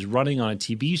episode is running on a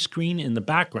TV screen in the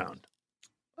background.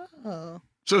 Oh.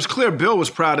 So it's clear Bill was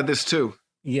proud of this too.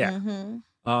 Yeah.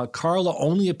 Mm-hmm. Carla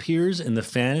only appears in the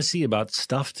fantasy about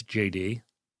stuffed JD.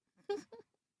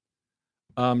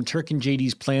 Turk and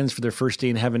JD's plans for their first day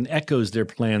in heaven echoes their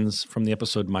plans from the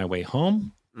episode My Way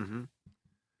Home. Mm-hmm.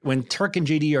 When Turk and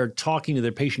JD are talking to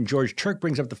their patient George, Turk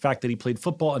brings up the fact that he played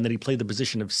football and that he played the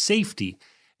position of safety.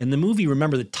 In the movie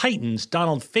Remember the Titans,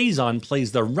 Donald Faison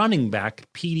plays the running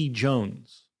back, Petey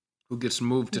Jones. Who gets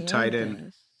moved to tight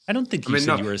end. I don't think you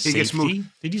said you were a safety.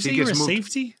 Did you say you were a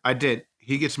safety? I did.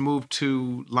 He gets moved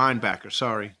to linebacker.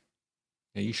 Sorry.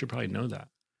 Yeah, you should probably know that.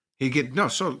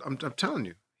 I'm telling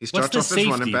you. He starts off as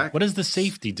running back. What does the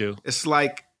safety do? It's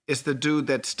the dude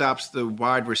that stops the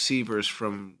wide receivers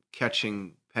from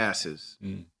catching passes.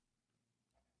 Mm.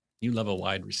 You love a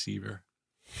wide receiver.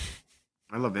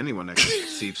 I love anyone that can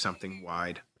receive something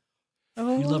wide.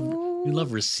 You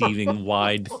love receiving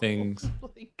wide things.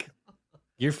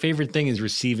 Your favorite thing is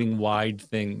receiving wide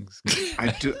things.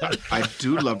 I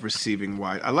do love receiving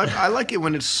wide. I like it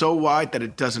when it's so wide that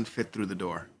it doesn't fit through the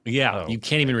door. Yeah, you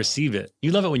can't even receive it.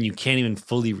 You love it when you can't even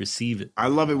fully receive it. I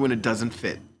love it when it doesn't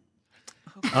fit.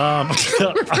 All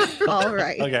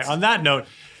right. Okay, on that note,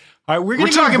 all right, we're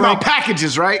talking about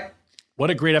packages, right? What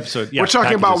a great episode. Yeah, we're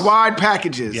talking about wide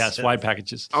packages. Yes, wide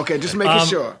packages. Okay, just making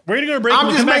sure. We're going to go to break.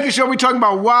 I'm just making sure we're talking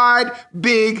about wide,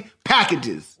 big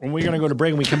packages. When we're going to go to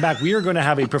break and we come back, we are going to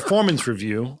have a performance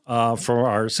review for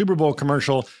our Super Bowl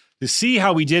commercial to see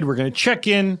how we did. We're going to check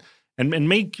in and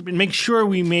make sure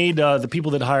we made the people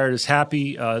that hired us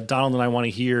happy. Donald and I want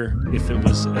to hear if it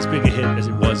was as big a hit as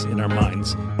it was in our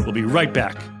minds. We'll be right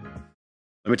back.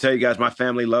 Let me tell you guys, my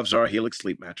family loves our Helix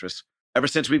sleep mattress. Ever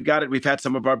since we've got it, we've had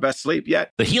some of our best sleep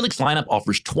yet. The Helix lineup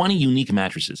offers 20 unique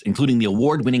mattresses, including the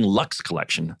award-winning Luxe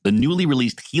Collection, the newly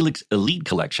released Helix Elite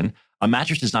Collection, a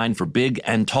mattress designed for big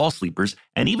and tall sleepers,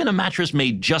 and even a mattress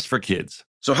made just for kids.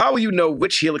 So how will you know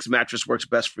which Helix mattress works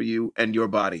best for you and your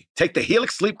body? Take the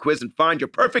Helix Sleep Quiz and find your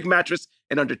perfect mattress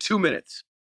in under 2 minutes.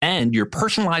 And your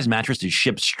personalized mattress is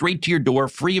shipped straight to your door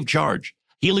free of charge.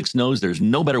 Helix knows there's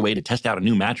no better way to test out a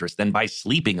new mattress than by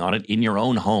sleeping on it in your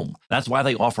own home. That's why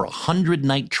they offer a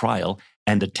 100-night trial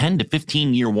and a 10 to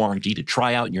 15-year warranty to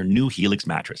try out your new Helix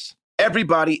mattress.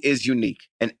 Everybody is unique,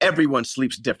 and everyone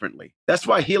sleeps differently. That's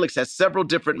why Helix has several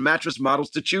different mattress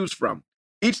models to choose from,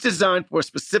 each designed for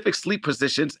specific sleep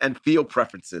positions and feel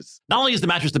preferences. Not only is the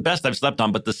mattress the best I've slept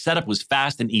on, but the setup was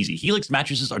fast and easy. Helix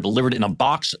mattresses are delivered in a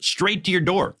box straight to your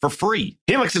door for free.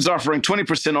 Helix is offering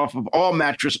 20% off of all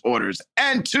mattress orders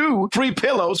and 2 free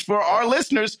pillows for our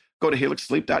listeners. Go to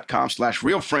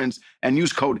helixsleep.com/realfriends and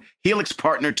use code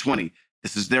HelixPartner20.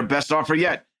 This is their best offer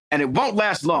yet, and it won't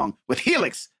last long. With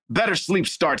Helix, better sleep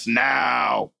starts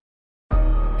now.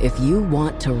 If you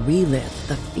want to relive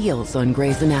the feels on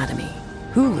Grey's Anatomy,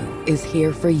 Hulu is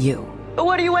here for you. But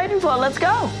what are you waiting for? Let's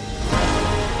go.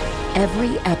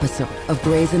 Every episode of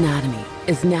Grey's Anatomy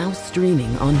is now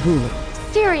streaming on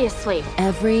Hulu. Seriously.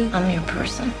 I'm your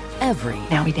person.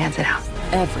 Now we dance it out.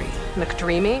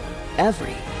 McDreamy.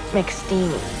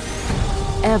 McSteamy.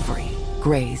 Every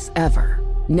Grey's ever.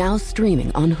 Now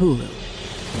streaming on Hulu.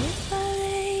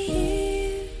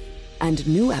 And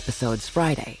new episodes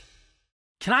Friday.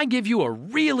 Can I give you a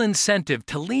real incentive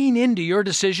to lean into your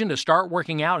decision to start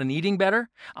working out and eating better?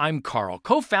 I'm Carl,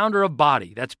 co-founder of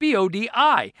Body. That's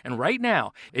BODI. And right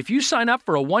now, if you sign up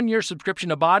for a 1-year subscription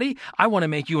to Body, I want to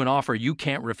make you an offer you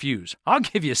can't refuse. I'll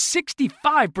give you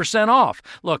 65% off.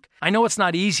 Look, I know it's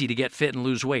not easy to get fit and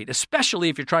lose weight, especially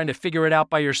if you're trying to figure it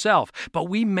out by yourself, but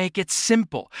we make it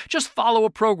simple. Just follow a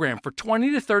program for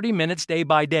 20 to 30 minutes day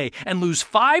by day and lose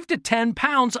 5 to 10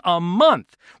 pounds a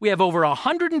month. We have over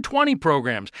 120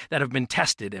 programs that have been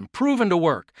tested and proven to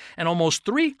work, and almost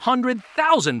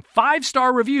 300,000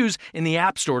 5-star reviews in the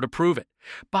App Store to prove it.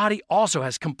 Body also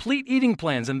has complete eating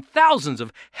plans and thousands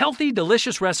of healthy,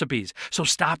 delicious recipes. So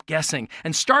stop guessing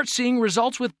and start seeing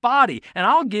results with Body, and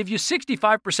I'll give you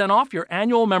 65% off your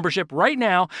annual membership right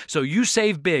now so you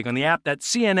save big on the app that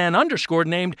CNN_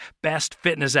 named Best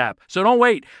Fitness App. So don't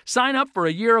wait. Sign up for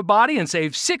a year of Body and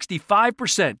save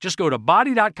 65%. Just go to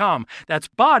body.com. That's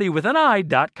body with an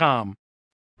I.com.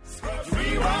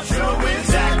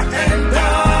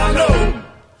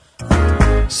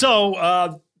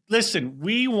 So, listen,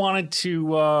 we wanted to, you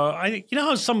know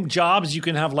how some jobs you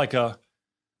can have like a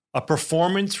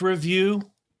performance review?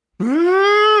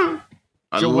 I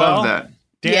love that.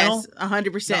 Daniel? Yes,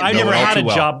 100%. I've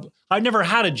never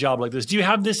had a job like this. Do you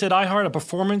have this at iHeart, a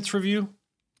performance review?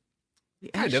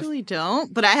 I actually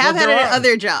don't, but I have had it at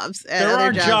other jobs. There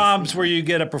are jobs where you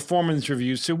get a performance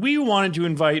review. So we wanted to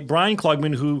invite Brian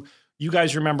Klugman, who you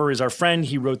guys remember is our friend.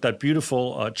 He wrote that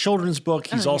beautiful children's book.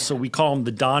 He's also, we call him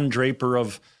the Don Draper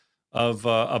of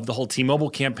the whole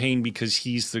T-Mobile campaign because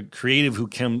he's the creative who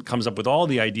comes up with all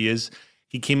the ideas.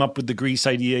 He came up with the Grease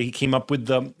idea. He came up with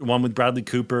the one with Bradley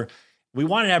Cooper. We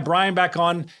wanted to have Brian back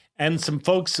on and some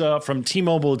folks from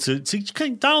T-Mobile to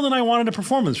Donald and I wanted a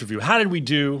performance review. How did we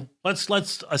do? Let's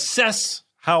assess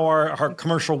how our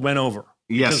commercial went over.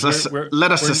 Yes,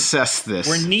 let us assess this.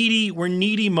 We're needy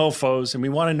mofos, and we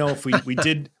want to know if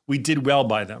we did well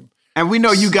by them. And we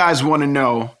know you guys want to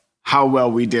know how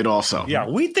well we did also. Yeah,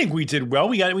 we think we did well.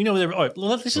 We know there. Right,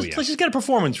 let's just get a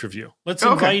performance review. Let's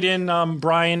invite in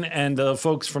Brian and the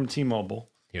folks from T-Mobile.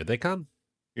 Here they come.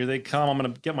 Here they come. I'm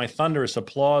going to get my thunderous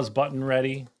applause button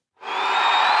ready.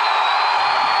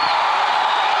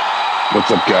 What's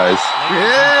up, guys?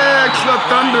 Yeah,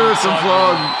 thunderous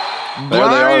applause.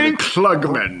 Brian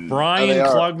Klugman. Brian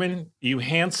Klugman, you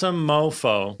handsome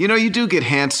mofo. You know, you do get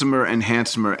handsomer and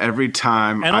handsomer every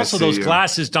time. And also those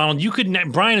glasses, Donald.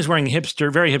 Brian is wearing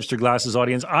very hipster glasses,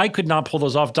 audience. I could not pull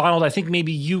those off. Donald, I think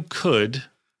maybe you could.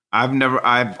 Look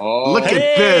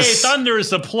at this.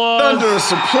 Thunderous applause.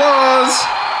 Thunderous applause.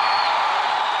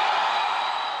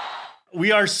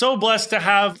 We are so blessed to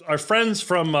have our friends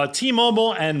from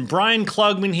T-Mobile and Brian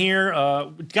Klugman here.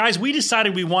 Guys, we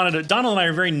decided Donald and I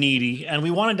are very needy, and we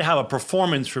wanted to have a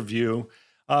performance review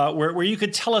where you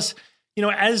could tell us,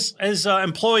 as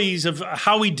employees of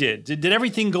how we did. Did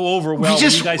everything go over well? Were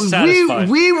you guys satisfied?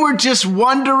 We were just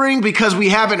wondering because we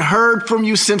haven't heard from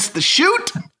you since the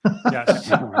shoot. Yes.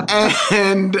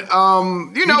 And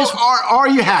are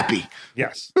you happy?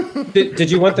 Yes.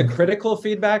 Did you want the critical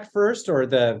feedback first, or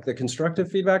the constructive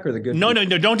feedback, or the good? No.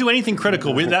 Don't do anything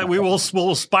critical.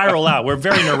 We'll spiral out. We're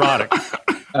very neurotic.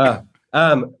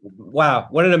 Wow,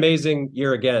 what an amazing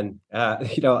year again.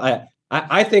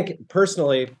 I think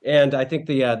personally, and I think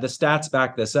the stats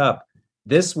back this up.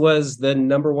 This was the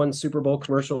 #1 Super Bowl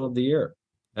commercial of the year.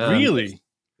 Really?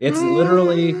 It's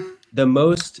literally the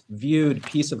most viewed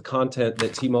piece of content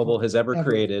that T-Mobile has ever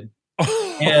created.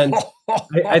 And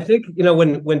I think,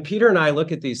 when Peter and I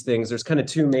look at these things, there's kind of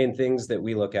two main things that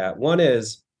we look at. One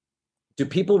is, do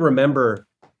people remember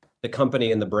the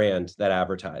company and the brand that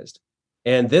advertised?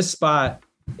 And this spot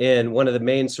in one of the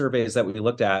main surveys that we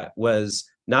looked at was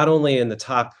not only in the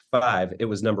top 5, it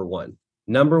was #1.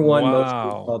 #1 most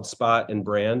called spot and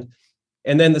brand.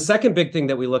 And then the second big thing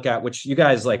that we look at, which you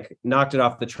guys knocked it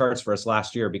off the charts for us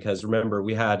last year, because remember,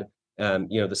 we had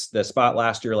the spot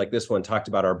last year, like this one, talked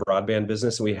about our broadband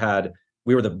business. And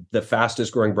we were the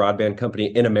fastest growing broadband company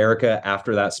in America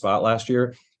after that spot last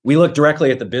year. We looked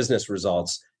directly at the business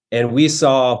results, and we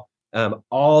saw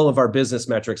all of our business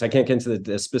metrics. I can't get into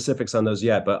the specifics on those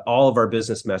yet, but all of our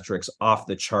business metrics off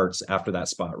the charts after that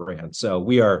spot ran. So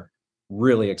we are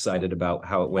really excited about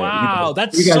how it went. Wow,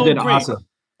 you guys did great. Awesome.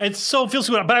 It feels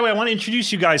good. By the way, I want to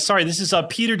introduce you guys. Sorry, this is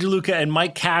Peter DeLuca and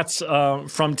Mike Katz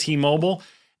from T-Mobile.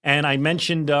 And I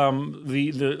mentioned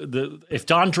if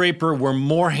Don Draper were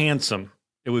more handsome,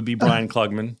 it would be Brian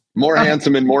Klugman. More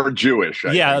handsome and more Jewish.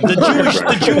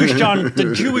 The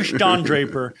Jewish Don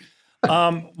Draper.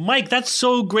 Mike, that's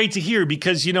so great to hear,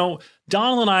 because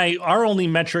Donald and I, our only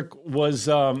metric was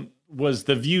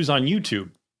the views on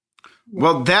YouTube.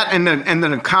 Well, that and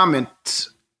then the comments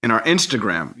in our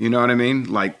Instagram. You know what I mean?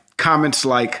 Like comments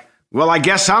like, "Well, I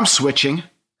guess I'm switching."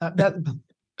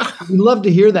 We love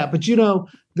to hear that, but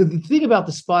the thing about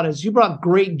the spot is you brought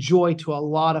great joy to a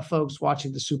lot of folks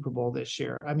watching the Super Bowl this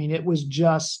year. I mean, it was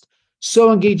just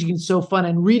so engaging and so fun.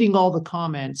 And reading all the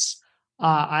comments,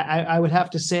 I would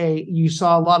have to say you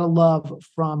saw a lot of love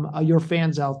from your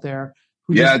fans out there.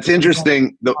 Yeah, it's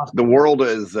interesting. The world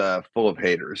is full of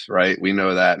haters, right? We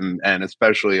know that. And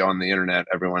especially on the internet,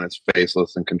 everyone is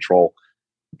faceless and control.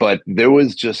 But there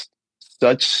was just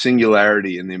such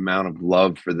singularity in the amount of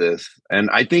love for this. And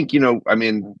I think, you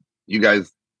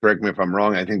guys correct me if I'm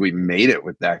wrong. I think we made it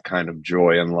with that kind of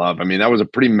joy and love. I mean, that was a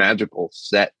pretty magical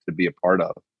set to be a part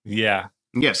of. Yeah.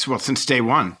 Yes. Well, since day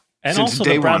one. And also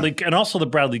the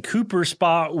Bradley Cooper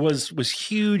spot was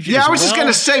huge. Yeah, I was just going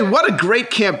to say, what a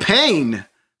great campaign.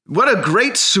 What a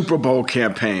great Super Bowl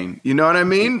campaign. You know what I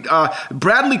mean?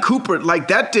 Bradley Cooper,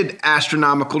 that did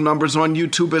astronomical numbers on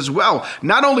YouTube as well.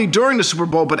 Not only during the Super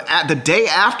Bowl, but at the day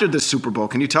after the Super Bowl.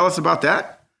 Can you tell us about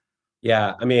that?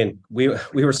 Yeah, I mean, we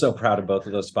were so proud of both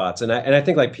of those spots. And I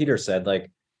think, like Peter said,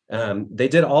 they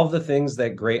did all of the things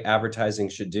that great advertising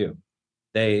should do.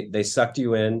 They sucked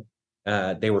you in.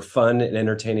 They were fun and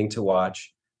entertaining to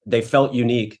watch. They felt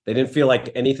unique. They didn't feel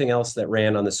like anything else that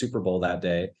ran on the Super Bowl that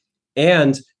day.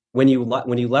 And when you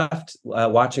left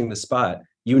watching the spot,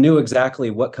 you knew exactly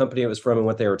what company it was from and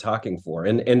what they were talking for.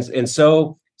 And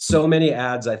so many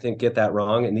ads, I think, get that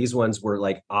wrong. And these ones were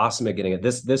awesome at getting it.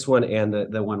 This one and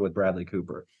the one with Bradley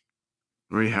Cooper.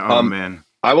 Oh, man.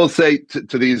 I will say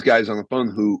to these guys on the phone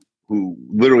who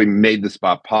literally made the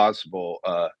spot possible,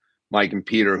 Mike and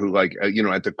Peter, who at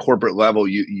the corporate level,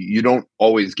 you don't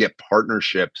always get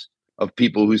partnerships of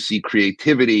people who see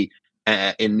creativity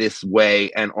in this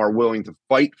way and are willing to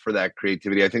fight for that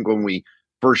creativity. I think when we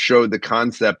first showed the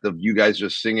concept of you guys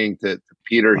just singing to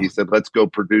Peter, he said, "Let's go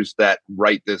produce that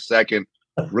right this second."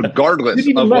 regardless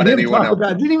of what anyone else.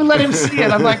 Didn't even let him see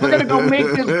it. I'm like, we're going to go make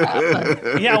this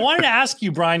happen. Yeah, I wanted to ask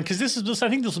you, Brian, because I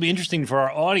think this will be interesting for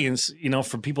our audience,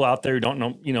 for people out there who don't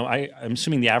know, I'm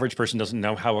assuming the average person doesn't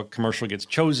know how a commercial gets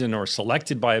chosen or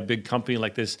selected by a big company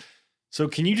like this. So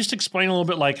can you just explain a little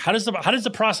bit, like, how does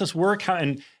the process work?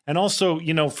 And also,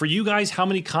 for you guys, how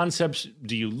many concepts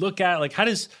do you look at? Like,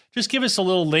 just give us a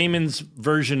little layman's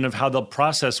version of how the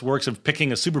process works of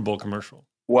picking a Super Bowl commercial.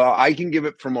 Well, I can give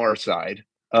it from our side,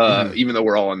 even though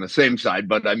we're all on the same side.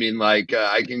 But I mean, like,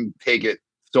 I can take it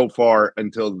so far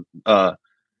until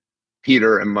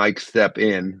Peter and Mike step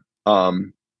in.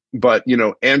 But,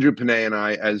 Andrew Panay and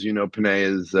I, as you know, Panay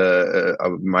is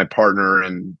my partner,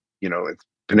 and, it's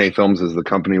Panay Films is the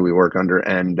company we work under.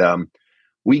 And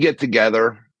we get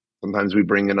together. Sometimes we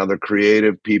bring in other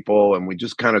creative people, and we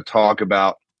just kind of talk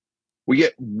about, we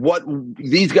get what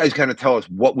these guys kind of tell us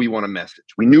what we want to message.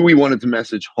 We knew we wanted to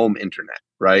message home internet,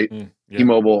 right?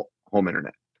 T-Mobile home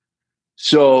internet.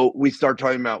 So we start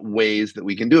talking about ways that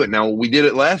we can do it. Now, we did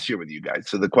it last year with you guys.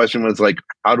 So the question was like,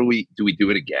 how do we do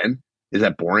it again? Is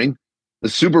that boring? The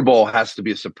Super Bowl has to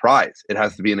be a surprise. It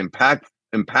has to be an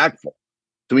impactful.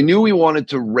 So we knew we wanted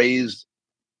to raise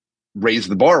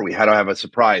the bar. We had to have a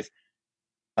surprise.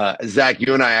 Zach,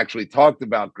 you and I actually talked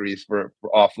about Grease for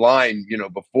offline,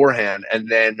 beforehand. And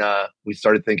then we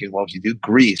started thinking, well, if you do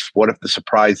Grease, what if the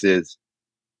surprise is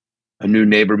a new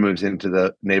neighbor moves into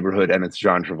the neighborhood and it's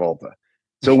John Travolta?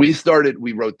 So we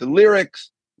wrote the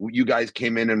lyrics. You guys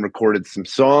came in and recorded some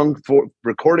song,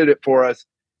 recorded it for us.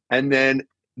 And then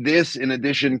this, in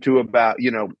addition to about,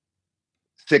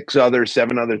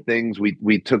 7 other things,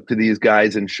 we took to these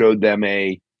guys and showed them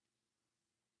a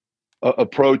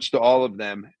approach to all of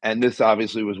them. And this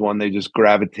obviously was one they just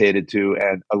gravitated to,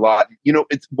 and a lot.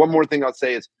 It's one more thing I'll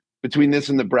say is, between this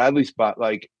and the Bradley spot,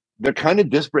 like, they're kind of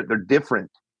disparate. They're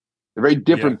different. They're very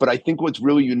different. Yeah. But I think what's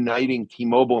really uniting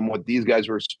T-Mobile and what these guys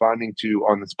were responding to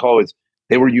on this call is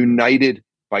they were united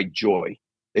by joy.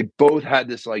 They both had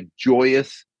this like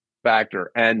joyous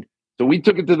factor. And so we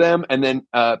took it to them, and then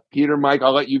Peter, Mike,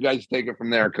 I'll let you guys take it from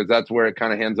there, because that's where it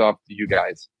kind of hands off to you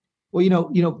guys.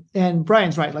 Well, and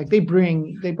Brian's right. Like, they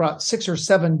brought 6 or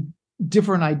 7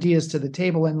 different ideas to the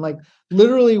table. And like,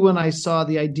 literally when I saw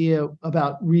the idea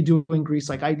about redoing Grease,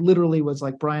 like, I literally was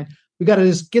like, Brian, we got to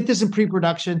just get this in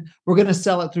pre-production. We're going to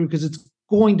sell it through, because it's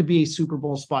going to be a Super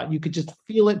Bowl spot. You could just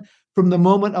feel it from the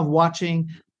moment of watching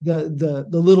the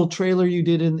little trailer you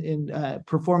did in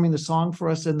performing the song for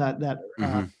us, and that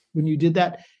when you did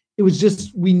that. It was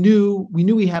just, we knew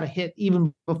we had a hit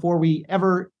even before we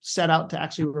ever set out to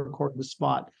actually record the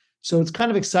spot. So it's kind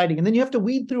of exciting. And then you have to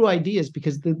weed through ideas,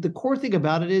 because the core thing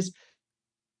about it is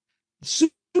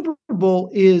Super Bowl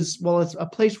is, well, it's a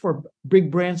place for big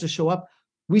brands to show up.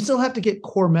 We still have to get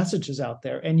core messages out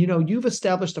there. And, you've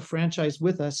established a franchise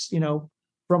with us,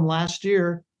 from last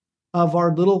year, of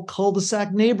our little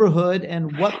cul-de-sac neighborhood.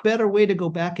 And what better way to go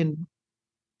back and,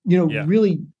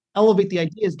 really elevate the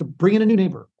idea is to bring in a new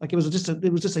neighbor. Like, it was just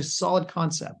a solid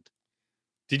concept.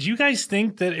 Did you guys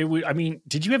think that it would,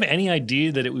 did you have any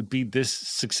idea that it would be this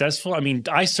successful?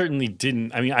 I certainly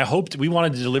didn't. I hoped, we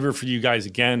wanted to deliver for you guys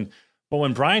again, but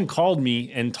when Brian called me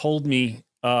and told me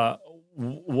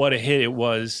what a hit it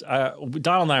was,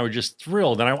 Donald and I were just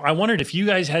thrilled. And I wondered if you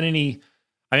guys had any,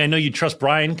 I know you trust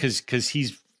Brian because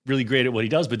he's really great at what he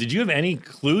does, but did you have any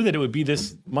clue that it would be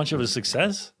this much of a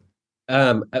success?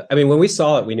 When we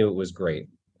saw it, we knew it was great.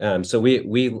 So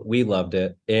we loved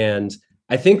it. And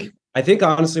I think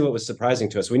honestly, what was surprising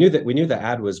to us, we knew the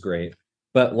ad was great,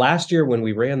 but last year when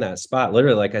we ran that spot,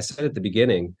 literally, like I said at the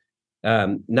beginning,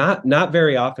 not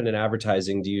very often in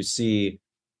advertising do you see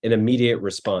an immediate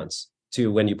response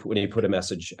to when you put a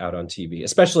message out on TV,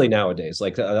 especially nowadays.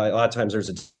 Like, a lot of times there's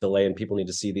a delay and people need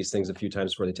to see these things a few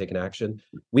times before they take an action.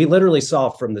 We literally saw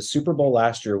from the Super Bowl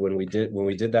last year when we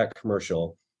did that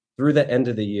commercial through the end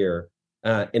of the year,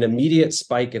 an immediate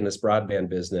spike in this broadband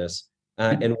business.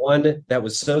 And one that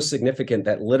was so significant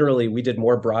that literally we did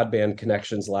more broadband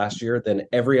connections last year than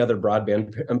every other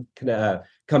broadband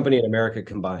company in America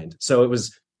combined. So it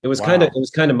was wow.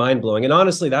 kind of mind blowing. And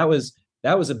honestly, that was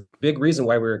a big reason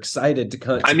why we were excited to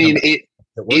come.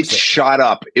 It shot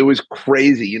up. It was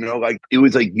crazy. It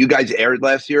was like you guys aired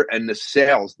last year, and the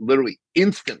sales literally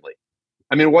instantly.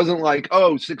 It wasn't like,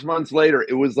 6 months later.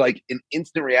 It was like an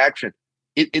instant reaction.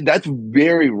 That's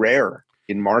very rare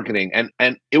in marketing.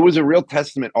 And it was a real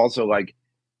testament also, like,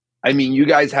 you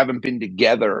guys hadn't been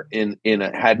together in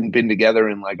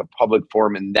like a public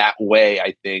forum in that way,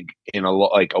 I think, in a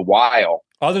while.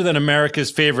 Other than America's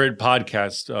favorite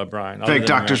podcast, Brian. Fake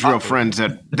Doctors, Real Friends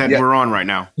that we're on right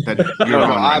now. That you're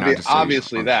on right now.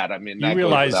 Obviously that. I mean, you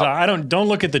realize don't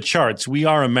look at the charts. We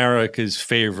are America's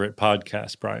favorite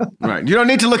podcast, Brian. Right. You don't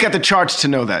need to look at the charts to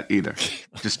know that either.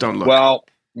 Just don't look. Well,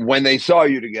 when they saw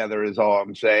you together is all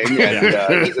I'm saying.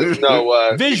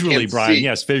 And, visually, Brian.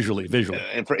 Yes, visually.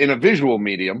 In a visual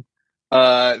medium.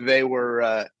 They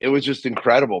were. It was just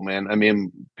incredible, man. I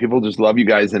mean, people just love you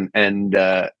guys, and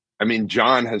I mean,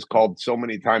 John has called so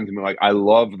many times and been like, "I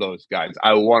love those guys.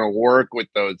 I want to work with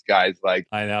those guys." Like,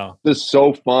 I know this is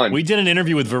so fun. We did an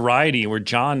interview with Variety where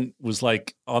John was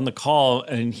like on the call,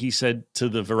 and he said to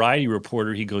the Variety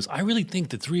reporter, he goes, "I really think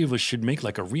the three of us should make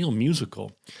like a real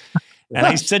musical." And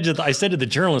I said to the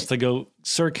journalist, I go,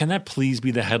 "Sir, can that please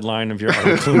be the headline of your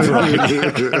article?"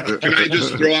 Can I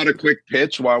just throw out a quick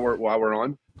pitch while we're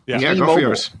on? Yeah, go for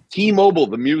yours. T-Mobile,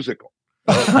 the musical.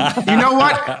 You know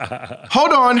what?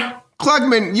 Hold on,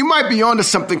 Klugman, you might be onto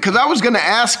something because I was going to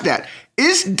ask that.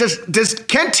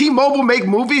 Can T-Mobile make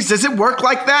movies? Does it work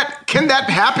like that? Can that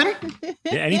happen?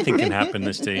 Yeah, anything can happen in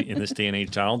this day and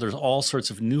age, Donald. There's all sorts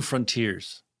of new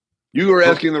frontiers. You were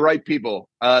asking the right people.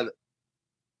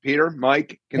 Peter,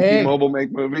 Mike, can T-Mobile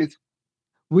make movies?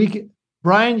 We can.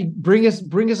 Brian, bring us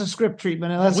a script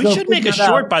treatment, and we should make a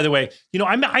short. By the way, you know,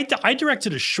 I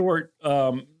directed a short.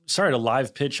 Sorry to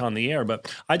live pitch on the air,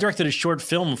 but I directed a short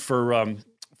film for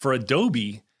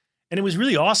Adobe, and it was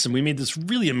really awesome. We made this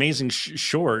really amazing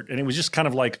short, and it was just kind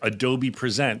of like Adobe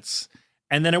Presents.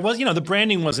 And then it was, you know, the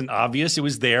branding wasn't obvious. It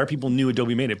was there. People knew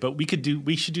Adobe made it, but we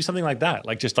should do something like that,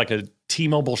 like just like a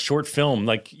T-Mobile short film,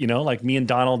 like, you know, like me and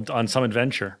Donald on some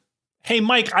adventure. Hey,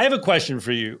 Mike, I have a question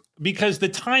for you because the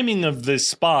timing of this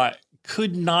spot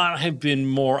could not have been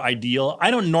more ideal.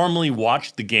 I don't normally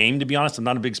watch the game, to be honest. I'm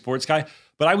not a big sports guy,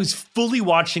 but I was fully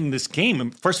watching this game.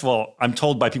 And first of all, I'm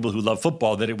told by people who love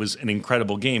football that it was an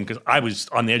incredible game because I was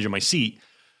on the edge of my seat.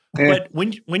 Yeah. But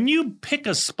when you pick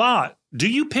a spot, do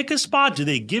you pick a spot? Do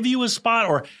they give you a spot,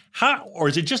 or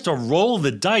is it just a roll of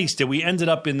the dice that we ended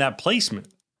up in that placement?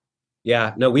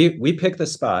 Yeah, no, we picked the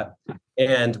spot,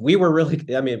 and we were really.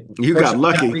 I mean, you got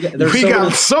lucky. We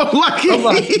got so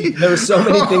lucky. There were so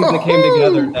many things that came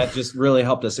together that just really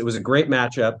helped us. It was a great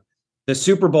matchup. The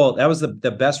Super Bowl, that was the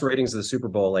best ratings of the Super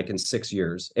Bowl like in 6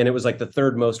 years, and it was like the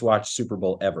third most watched Super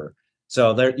Bowl ever.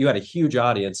 So there, you had a huge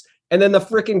audience. And then the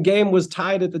freaking game was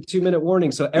tied at the 2-minute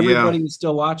warning, so everybody was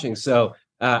still watching. So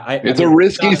it's a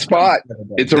risky spot.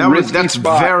 It's a risky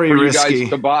spot very for risky. You guys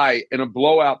to buy in a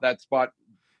blowout. That spot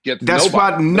gets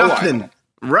nothing.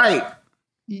 Right.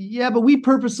 Yeah, but we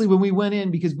purposely, when we went in,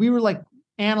 because we were like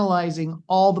analyzing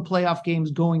all the playoff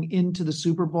games going into the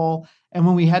Super Bowl, and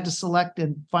when we had to select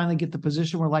and finally get the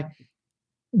position, we're like,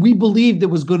 we believed it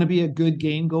was going to be a good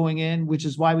game going in, which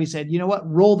is why we said, you know what,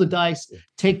 roll the dice,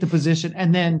 take the position,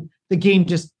 and then the game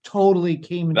just totally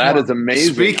came. That is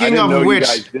amazing. Speaking of which,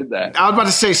 you guys did that. I was about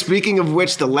to say, speaking of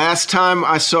which, the last time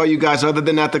I saw you guys, other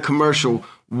than at the commercial,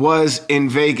 was in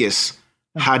Vegas.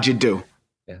 How'd you do?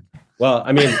 Yeah. Well,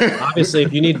 I mean, obviously,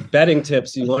 if you need betting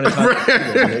tips, you want to talk.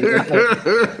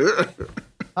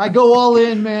 I go all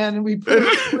in, man, and we put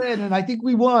it in, and I think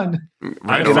we won.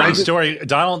 I have a funny story.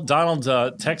 Donald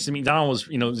texted me. Donald was,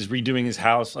 was redoing his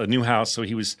house, a new house, so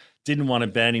he didn't want to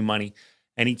bet any money,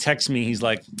 and he texted me. He's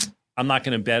like, "I'm not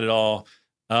going to bet at all.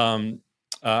 I'm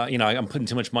putting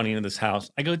too much money into this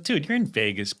house." I go, "Dude, you're in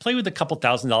Vegas. Play with a couple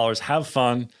 $1,000s, have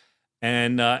fun."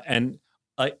 And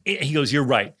he goes, "You're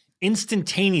right."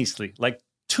 Instantaneously, like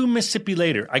 2 Mississippi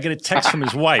later, I get a text from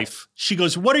his wife. She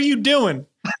goes, "What are you doing?"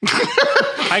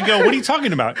 I go, "What are you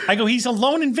talking about?" I go, "He's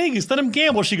alone in Vegas. Let him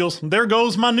gamble." She goes, "There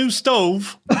goes my new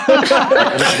stove."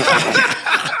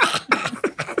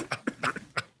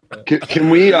 Can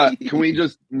we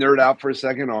just nerd out for a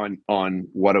second on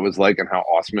what it was like and how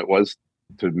awesome it was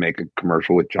to make a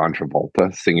commercial with John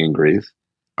Travolta singing Grease?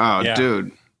 Oh, yeah.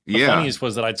 Dude. The funniest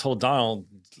was that I told Donald,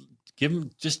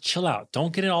 just chill out.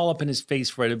 Don't get it all up in his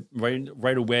face right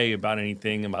away about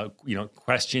anything, about,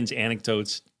 questions,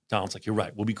 anecdotes. Donald's like, "You're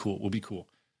right. We'll be cool.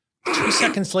 2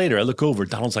 seconds later, I look over.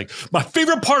 Donald's like, "My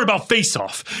favorite part about Face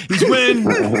Off is when..."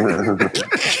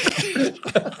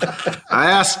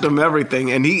 I asked him everything,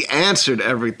 and he answered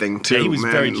everything, too, yeah, he was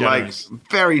man. Very generous. Like,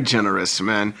 very generous,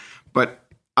 man. But,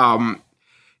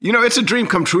 it's a dream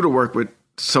come true to work with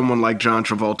someone like John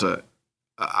Travolta.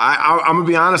 I'm going to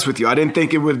be honest with you. I didn't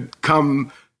think it would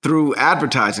come through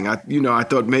advertising. I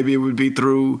thought maybe it would be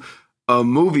through a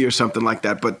movie or something like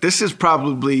that. But this is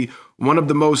probably one of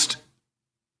the most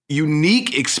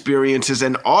unique experiences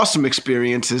and awesome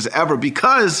experiences ever,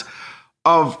 because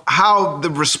of how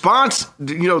the response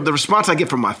I get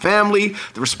from my family,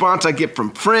 the response I get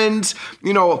from friends.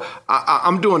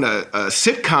 I'm doing a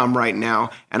sitcom right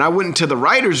now, and I went into the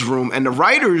writer's room, and the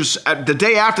writers, the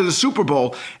day after the Super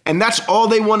Bowl, and that's all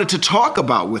they wanted to talk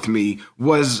about with me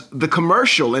was the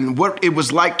commercial and what it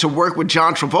was like to work with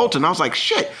John Travolta. And I was like,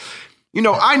 shit.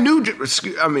 I knew,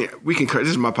 we can curse.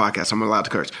 This is my podcast. I'm allowed to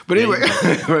curse. But anyway,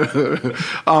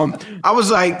 I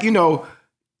was like,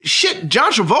 shit,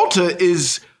 John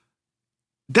Travolta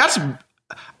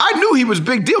I knew he was a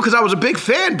big deal because I was a big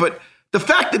fan, but the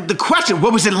fact that the question,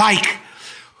 what was it like?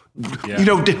 Yeah.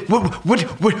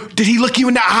 Did he look you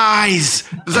in the eyes?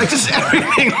 It was like just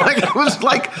everything. Like it was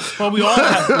like. Well, we all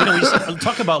have. We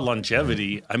talk about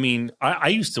longevity. I mean, I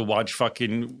used to watch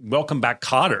fucking Welcome Back,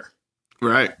 Kotter.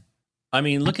 Right. I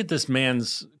mean, look at this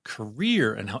man's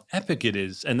career and how epic it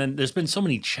is. And then there's been so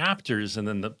many chapters, and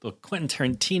then the Quentin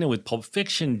Tarantino with Pulp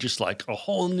Fiction, just like a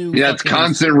whole new. Yeah, it's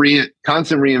constant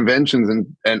reinventions.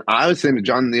 And I was saying to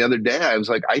John the other day, I was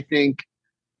like, I think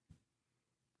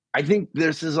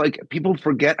this is like, people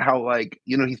forget how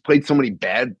he's played so many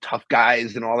bad, tough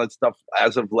guys and all that stuff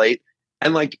as of late.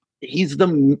 And he's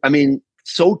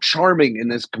so charming in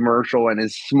this commercial, and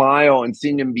his smile and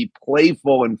seeing him be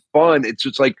playful and fun. It's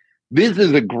just like, this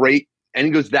is a great, and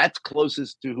he goes, that's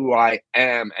closest to who I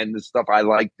am and the stuff I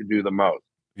like to do the most.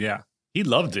 Yeah, he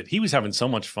loved it. He was having so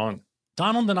much fun.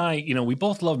 Donald and I, we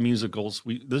both love musicals.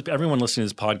 Everyone listening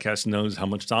to this podcast knows how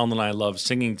much Donald and I love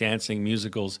singing, dancing,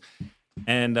 musicals.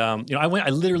 And I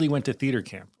literally went to theater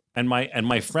camp, and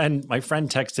my friend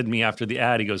texted me after the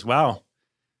ad. He goes, "Wow,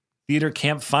 theater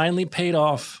camp finally paid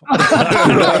off."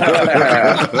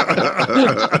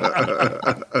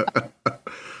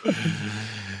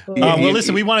 Well,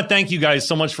 listen, we want to thank you guys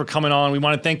so much for coming on. We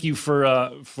want to thank you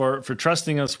for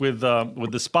trusting us with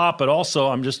the spot, but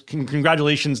also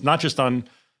congratulations, not just on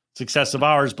success of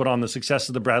ours, but on the success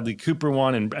of the Bradley Cooper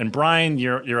one. And Brian,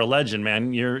 you're a legend,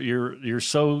 man. You're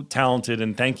so talented,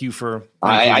 and thank you for.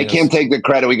 I can't take the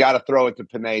credit. We got to throw it to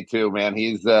Panay too, man.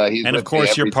 He's and of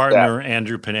course your partner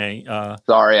Andrew Panay.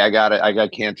 Sorry, I got it. I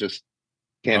can't do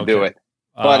it.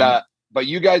 But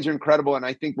you guys are incredible, and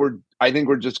I think we're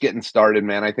just getting started,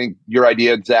 man. I think your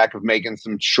idea, Zach, of making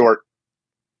some shorts.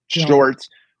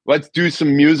 Let's do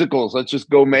some musicals. Let's just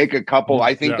go make a couple.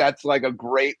 I think that's like a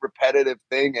great repetitive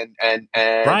thing. And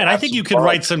Brian, I think you could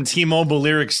write some T-Mobile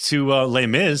lyrics to Les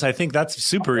Mis. I think that's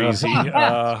super easy. All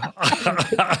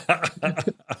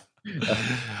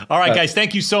right, guys.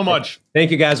 Thank you so much.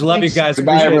 Thank you, guys. Love you guys.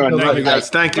 Goodbye, everyone. Love you guys.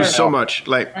 Thank you so much.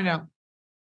 I know.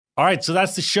 All right, so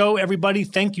that's the show, everybody.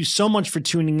 Thank you so much for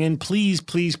tuning in. Please,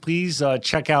 please, please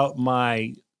check out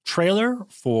my trailer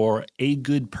for A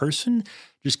Good Person.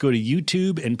 Just go to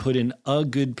YouTube and put in A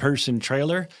Good Person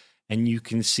trailer, and you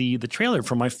can see the trailer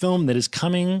for my film that is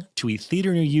coming to a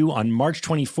theater near you on March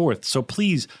 24th. So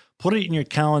please put it in your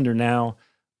calendar now.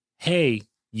 Hey,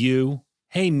 you.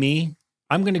 Hey, me.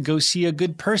 I'm going to go see A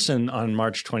Good Person on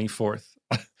March 24th.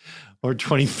 Or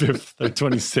 25th or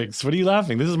 26th. What are you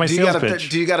laughing? This is my sales pitch.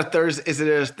 Do you got a Thursday? Is it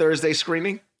a Thursday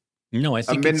screening? No, I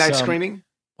think a midnight screening.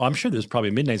 Well, I'm sure there's probably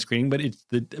a midnight screening, but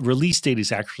the release date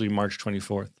is actually March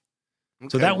 24th. Okay,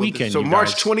 so that weekend. So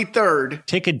March 23rd.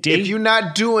 Take a date. If you're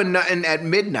not doing nothing at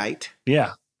midnight.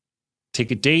 Yeah.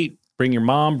 Take a date. Bring your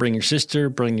mom. Bring your sister.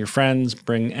 Bring your friends.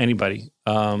 Bring anybody.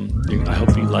 I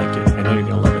hope you like it. I know you're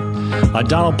gonna love it.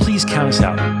 Donald, please count us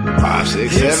out. 5,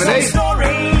 6, 7, 8.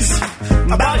 Stories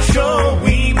about a show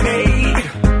we made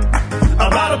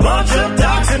about a bunch of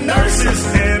docs and nurses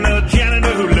and a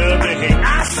janitor who loved to hate.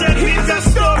 I said he's got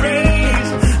stories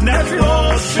that you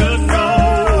all should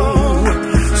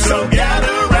know. So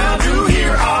gather round to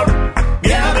hear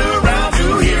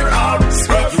our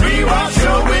Scrubs Rewatch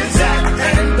show with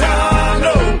Zach and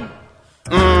Donald.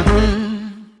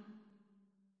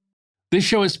 This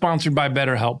show is sponsored by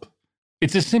BetterHelp.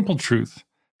 It's a simple truth.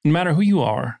 No matter who you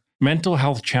are, mental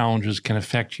health challenges can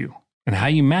affect you, and how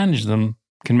you manage them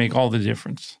can make all the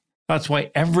difference. That's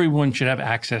why everyone should have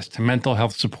access to mental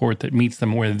health support that meets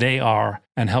them where they are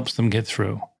and helps them get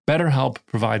through. BetterHelp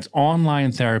provides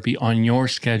online therapy on your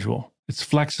schedule. It's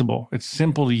flexible, it's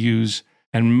simple to use,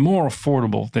 and more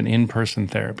affordable than in-person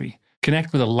therapy.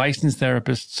 Connect with a licensed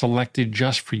therapist selected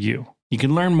just for you. You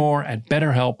can learn more at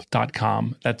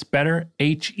BetterHelp.com. That's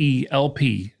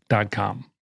BetterHelp.com.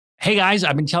 Hey guys,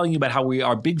 I've been telling you about how we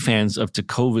are big fans of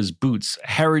Tecovas boots.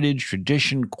 Heritage,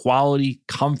 tradition, quality,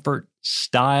 comfort,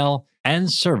 style,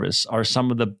 and service are some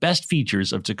of the best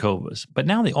features of Tecovas. But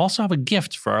now they also have a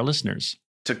gift for our listeners.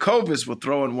 Tecovas will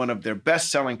throw in one of their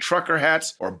best-selling trucker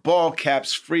hats or ball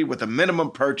caps free with a minimum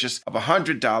purchase of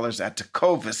 $100 at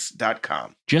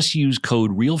tecovas.com. Just use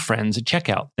code REALFRIENDS at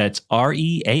checkout. That's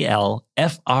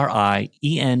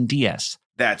REALFRIENDS.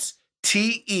 That's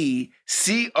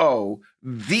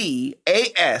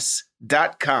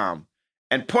TECOVAS.com.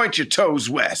 And point your toes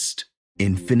west.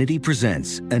 Infiniti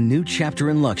presents a new chapter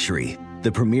in luxury.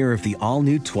 The premiere of the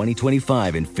all-new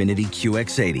 2025 Infiniti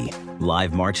QX80.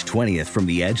 Live March 20th from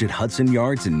the Edge at Hudson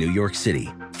Yards in New York City.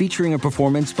 Featuring a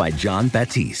performance by John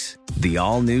Batiste. The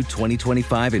all-new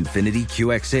 2025 Infiniti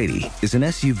QX80 is an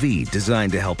SUV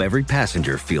designed to help every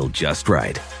passenger feel just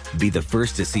right. Be the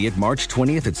first to see it March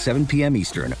 20th at 7 p.m.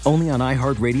 Eastern, only on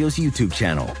iHeartRadio's YouTube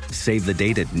channel. Save the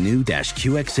date at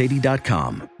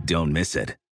new-QX80.com. Don't miss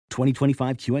it.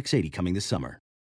 2025 QX80 coming this summer.